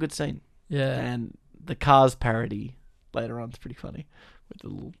quite a good scene. Yeah. And the Cars parody later on is pretty funny with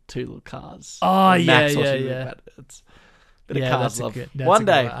the two little cars. Oh, yeah. It's a bit of Cars love. One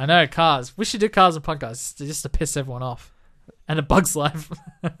day. I know, Cars. We should do Cars and podcasts just to piss everyone off. And A Bug's Life.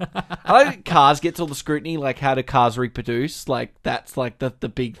 I don't think Cars gets all the scrutiny, like how do cars reproduce? Like, that's like the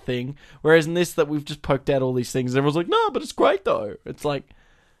big thing. Whereas in this, that we've just poked out all these things, and everyone's like, no, but it's great though. It's like,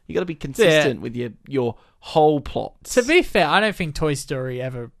 you got to be consistent with your whole plot. To be fair, I don't think Toy Story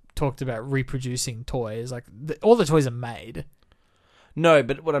ever talked about reproducing toys. Like, all the toys are made. No,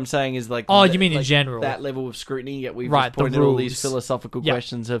 but what I'm saying is like... Oh, you mean in general? That level of scrutiny, yet we've just pointed all these philosophical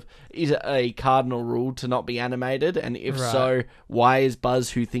questions of, is it a cardinal rule to not be animated? And if so, why is Buzz,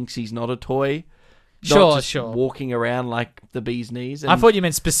 who thinks he's not a toy, not just walking around like the bee's knees? And I thought you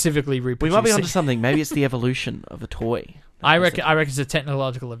meant specifically reproducing. We might be onto something. Maybe it's the evolution of a toy. I reckon it's a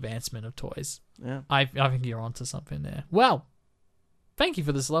technological advancement of toys. Yeah. I think you're onto something there. Well, thank you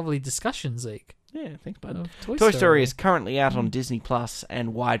for this lovely discussion, Zeke. Yeah, thanks, bud. Toy Story is currently out on Disney Plus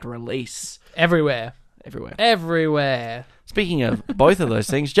and wide release. Everywhere. Everywhere. Speaking of both of those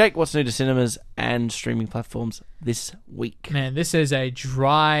things, Jake, what's new to cinemas and streaming platforms this week? Man, this is a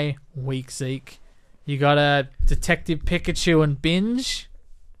dry week, Zeke. You got a Detective Pikachu and binge.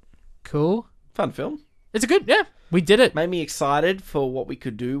 Cool. Fun film. It's a good, yeah. We did it. Made me excited for what we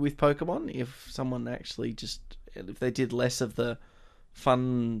could do with Pokemon if someone actually if they did less of the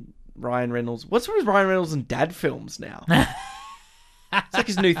fun Ryan Reynolds. What's with Ryan Reynolds and dad films now? It's like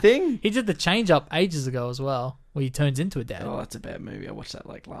his new thing. He did the change up ages ago as well, where he turns into a dad. Oh, that's a bad movie. I watched that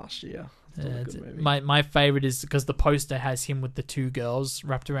like last year. It's not a good movie. My favorite is because the poster has him with the two girls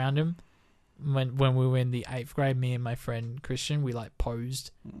wrapped around him. When we were in the 8th grade, me and my friend Christian, we like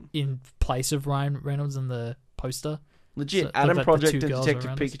posed in place of Ryan Reynolds in the poster. Legit, So, Adam the Project two and girls Detective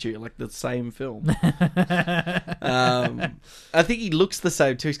around us. Pikachu are like the same film. I think he looks the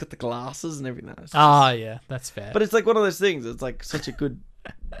same too. He's got the glasses and everything. Yeah, that's fair. But it's like one of those things. It's like such a good.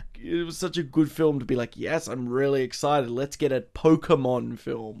 It was such a good film to be like, yes, I'm really excited. Let's get a Pokemon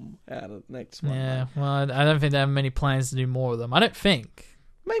film out of the next one. Yeah, well, I don't think they have many plans to do more of them. I don't think.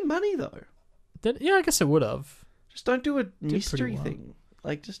 Made money though. Yeah, I guess it would have. Just don't do a mystery well. thing.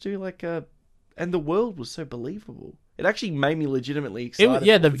 Like, just do like a. And the world was so believable. It actually made me legitimately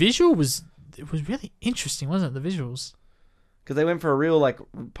excited. The visual was really interesting, wasn't it? The visuals. Because they went for a real, like,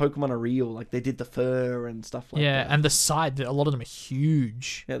 Pokemon are real. Like, they did the fur and stuff like that. Yeah, and the side, a lot of them are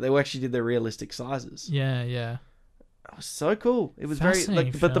huge. Yeah, they actually did their realistic sizes. Yeah. It was so cool. It was very,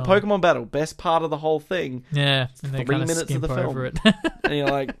 Fascinating but the film. Pokemon battle, best part of the whole thing. Yeah, and they 3 kinda minutes of skimp the film. over it. And you're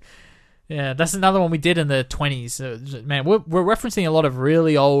like... Yeah, that's another one we did in the 20s. Man, we're referencing a lot of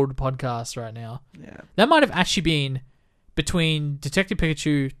really old podcasts right now. Yeah. That might have actually been between Detective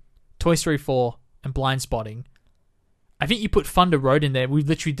Pikachu, Toy Story 4, and Blind Spotting. I think you put Thunder Road in there. We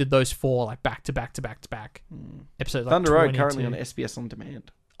literally did those 4 like back to back to back to back. Episodes like Thunder Road 22. currently on SBS On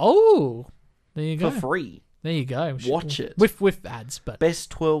Demand. Oh, there you go. For free. There you go. Watch it. With ads, but...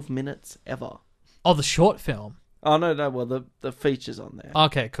 Best 12 minutes ever. Oh, the short film. Oh, no, well, the feature's on there.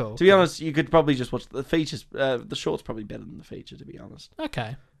 Okay, cool. To be honest, you could probably just watch the features. The short's probably better than the feature, to be honest.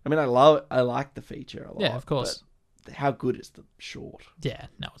 Okay. I mean, I like the feature a lot. Yeah, of course. But how good is the short? Yeah,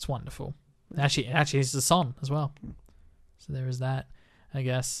 no, it's wonderful. Actually, it's the song as well. So there is that, I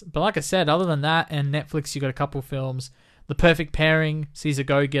guess. But like I said, other than that and Netflix, you got a couple films. The Perfect Pairing sees a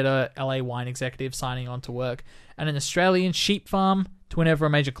go-getter LA wine executive signing on to work at an Australian sheep farm to whenever a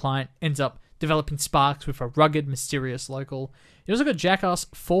major client ends up developing sparks with a rugged, mysterious local. It also got Jackass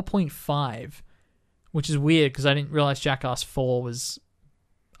 4.5, which is weird because I didn't realize Jackass 4 was...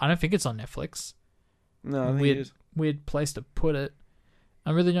 I don't think it's on Netflix. No, I think it is. Weird place to put it.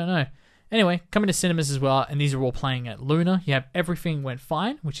 I really don't know. Anyway, coming to cinemas as well, and these are all playing at Luna. You have Everything Went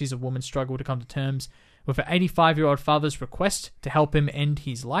Fine, which is a woman's struggle to come to terms with her 85-year-old father's request to help him end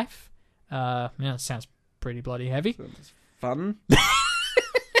his life. It sounds pretty bloody heavy. Sounds fun.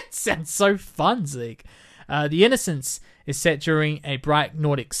 Sounds so fun, Zeke. The Innocents is set during a bright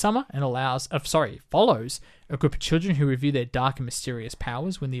Nordic summer and follows a group of children who review their dark and mysterious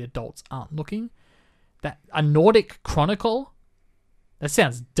powers when the adults aren't looking. A Nordic Chronicle? That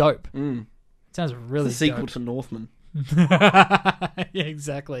sounds dope. It sounds really it's the sequel dope. to Northman. Yeah,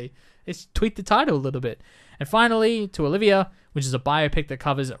 exactly. Let's tweak the title a little bit. And finally, to Olivia, which is a biopic that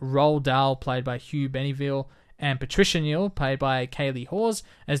covers Roald Dahl, played by Hugh Bonneville, and Patricia Neal, played by Kaylee Hawes,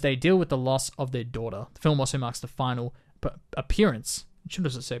 as they deal with the loss of their daughter. The film also marks the final appearance, should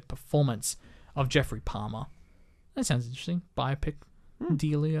also say performance, of Jeffrey Palmer. That sounds interesting. Biopic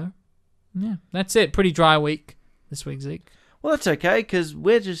dealio. Yeah, that's it. Pretty dry week this week, Zeke. Well, that's okay, because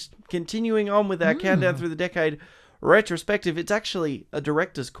we're just continuing on with our countdown through the decade retrospective. It's actually a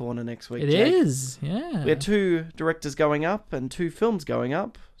director's corner next week, It Jake. is, yeah. We had 2 directors going up and 2 films going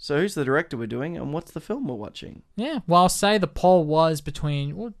up. So who's the director we're doing and what's the film we're watching? Yeah, well, I'll say the poll was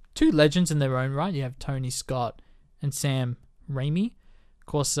between 2 legends in their own right. You have Tony Scott and Sam Raimi. Of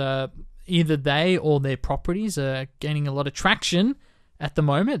course, either they or their properties are gaining a lot of traction at the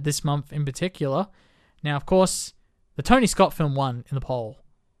moment, this month in particular. Now, of course, the Tony Scott film won in the poll,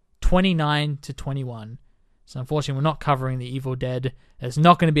 29-21. So unfortunately, we're not covering The Evil Dead. It's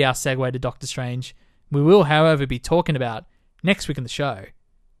not going to be our segue to Doctor Strange. We will, however, be talking about, next week in the show,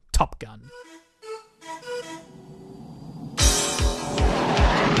 Top Gun.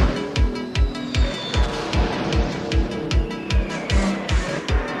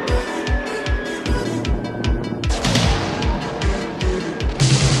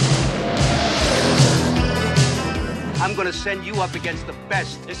 I'm gonna send you up against the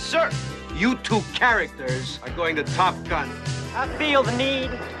best. Yes, sir. You 2 characters are going to Top Gun. I feel the need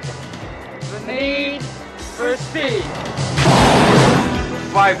for speed.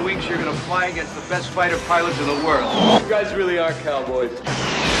 5 weeks, you're gonna fly against the best fighter pilots in the world. You guys really are cowboys.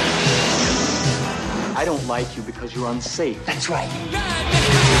 I don't like you because you're unsafe. That's right.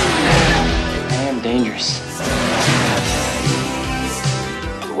 I am dangerous.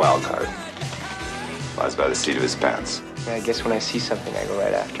 The wild card flies by the seat of his pants. Yeah, I guess when I see something, I go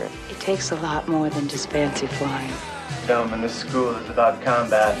right after it. It takes a lot more than just fancy flying. Gentlemen, this school is about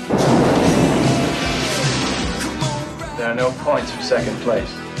combat. There are no points for second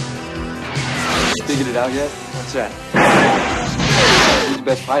place. Figured it out yet? What's that? Who's the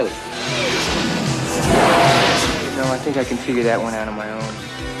best pilot? No, I think I can figure that one out on my own.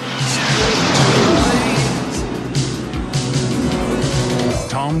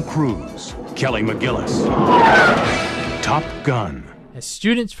 Tom Cruise, Kelly McGillis. Top Gun. As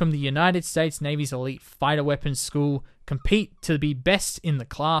students from the United States Navy's elite fighter weapons school compete to be best in the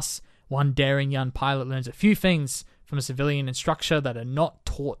class, one daring young pilot learns a few things from a civilian instructor that are not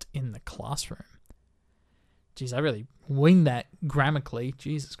taught in the classroom. Jeez, I really winged that grammatically.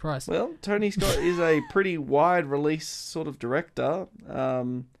 Jesus Christ. Well, Tony Scott is a pretty wide release sort of director.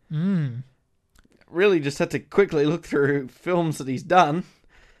 Really just had to quickly look through films that he's done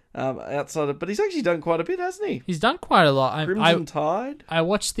outside of... But he's actually done quite a bit, hasn't he? He's done quite a lot. Crimson Tide. I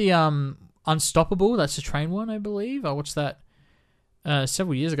watched the Unstoppable. That's the train one, I believe. I watched that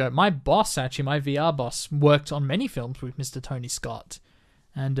several years ago. My boss, actually, my VR boss, worked on many films with Mr. Tony Scott.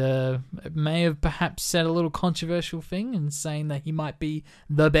 And may have perhaps said a little controversial thing in saying that he might be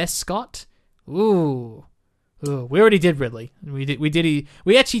the best Scott. Ooh, we already did Ridley.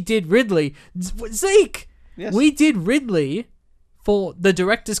 We actually did Ridley. Zeke! Yes. We did Ridley for the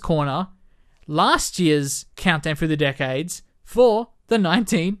Director's Corner last year's Countdown Through the Decades for the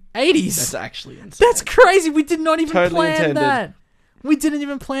 1980s. That's actually insane. That's crazy. We did not even Totally plan intended. that. We didn't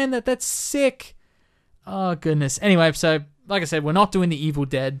even plan that. That's sick. Oh, goodness. Anyway, so... Like I said, we're not doing the Evil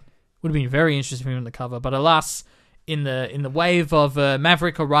Dead. Would have been very interesting on the cover, but alas, in the wave of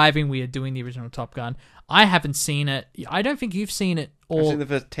Maverick arriving, we are doing the original Top Gun. I haven't seen it. I don't think you've seen it. I've seen the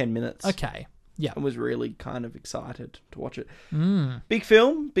first 10 minutes. Okay, yeah, I was really kind of excited to watch it. Big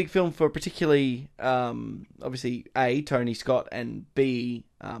film for particularly obviously A, Tony Scott, and B,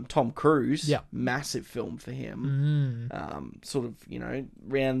 Tom Cruise. Yeah, massive film for him. Sort of,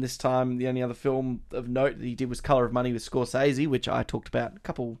 around this time, the only other film of note that he did was Colour of Money with Scorsese, which I talked about a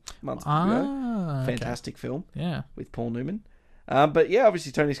couple months ago. Fantastic film. Yeah, with Paul Newman. But yeah,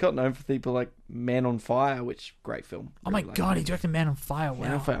 obviously Tony Scott, known for people like Man on Fire, which great film. Oh my God, he directed Man on Fire. Wow.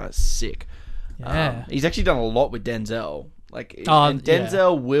 Man on Fire is sick. Yeah. He's actually done a lot with Denzel. And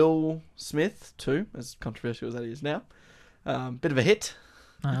Denzel Will Smith too, as controversial as that is now. Bit of a hit.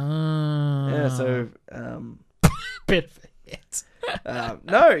 Yeah, so bit of a hit.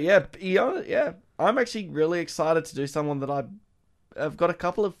 I'm actually really excited to do someone that I've got a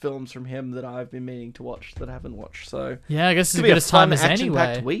couple of films from him that I've been meaning to watch that I haven't watched. So yeah, I guess it's as good a time as anyway.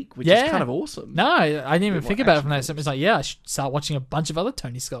 Action-packed week, which is kind of awesome. No, I didn't even think about it from that. It's like, yeah, I should start watching a bunch of other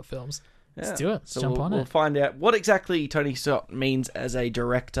Tony Scott films. Yeah. Let's do it. Let's jump on it. We'll find out what exactly Tony Scott means as a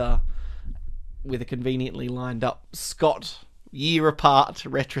director with a conveniently lined up Scott year apart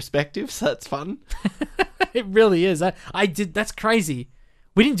retrospective. So that's fun. It really is. That's crazy.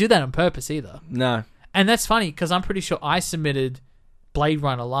 We didn't do that on purpose either. No. And that's funny because I'm pretty sure I submitted Blade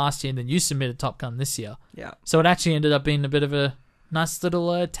Runner last year and then you submitted Top Gun this year. Yeah. So it actually ended up being a bit of a nice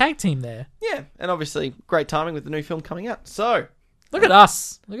little tag team there. Yeah. And obviously great timing with the new film coming out. So... Look at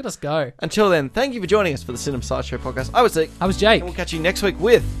us. Look at us go. Until then, thank you for joining us for the Cinema Sideshow podcast. I was Zeke. I was Jake. And we'll catch you next week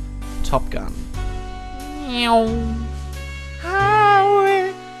with Top Gun. Meow.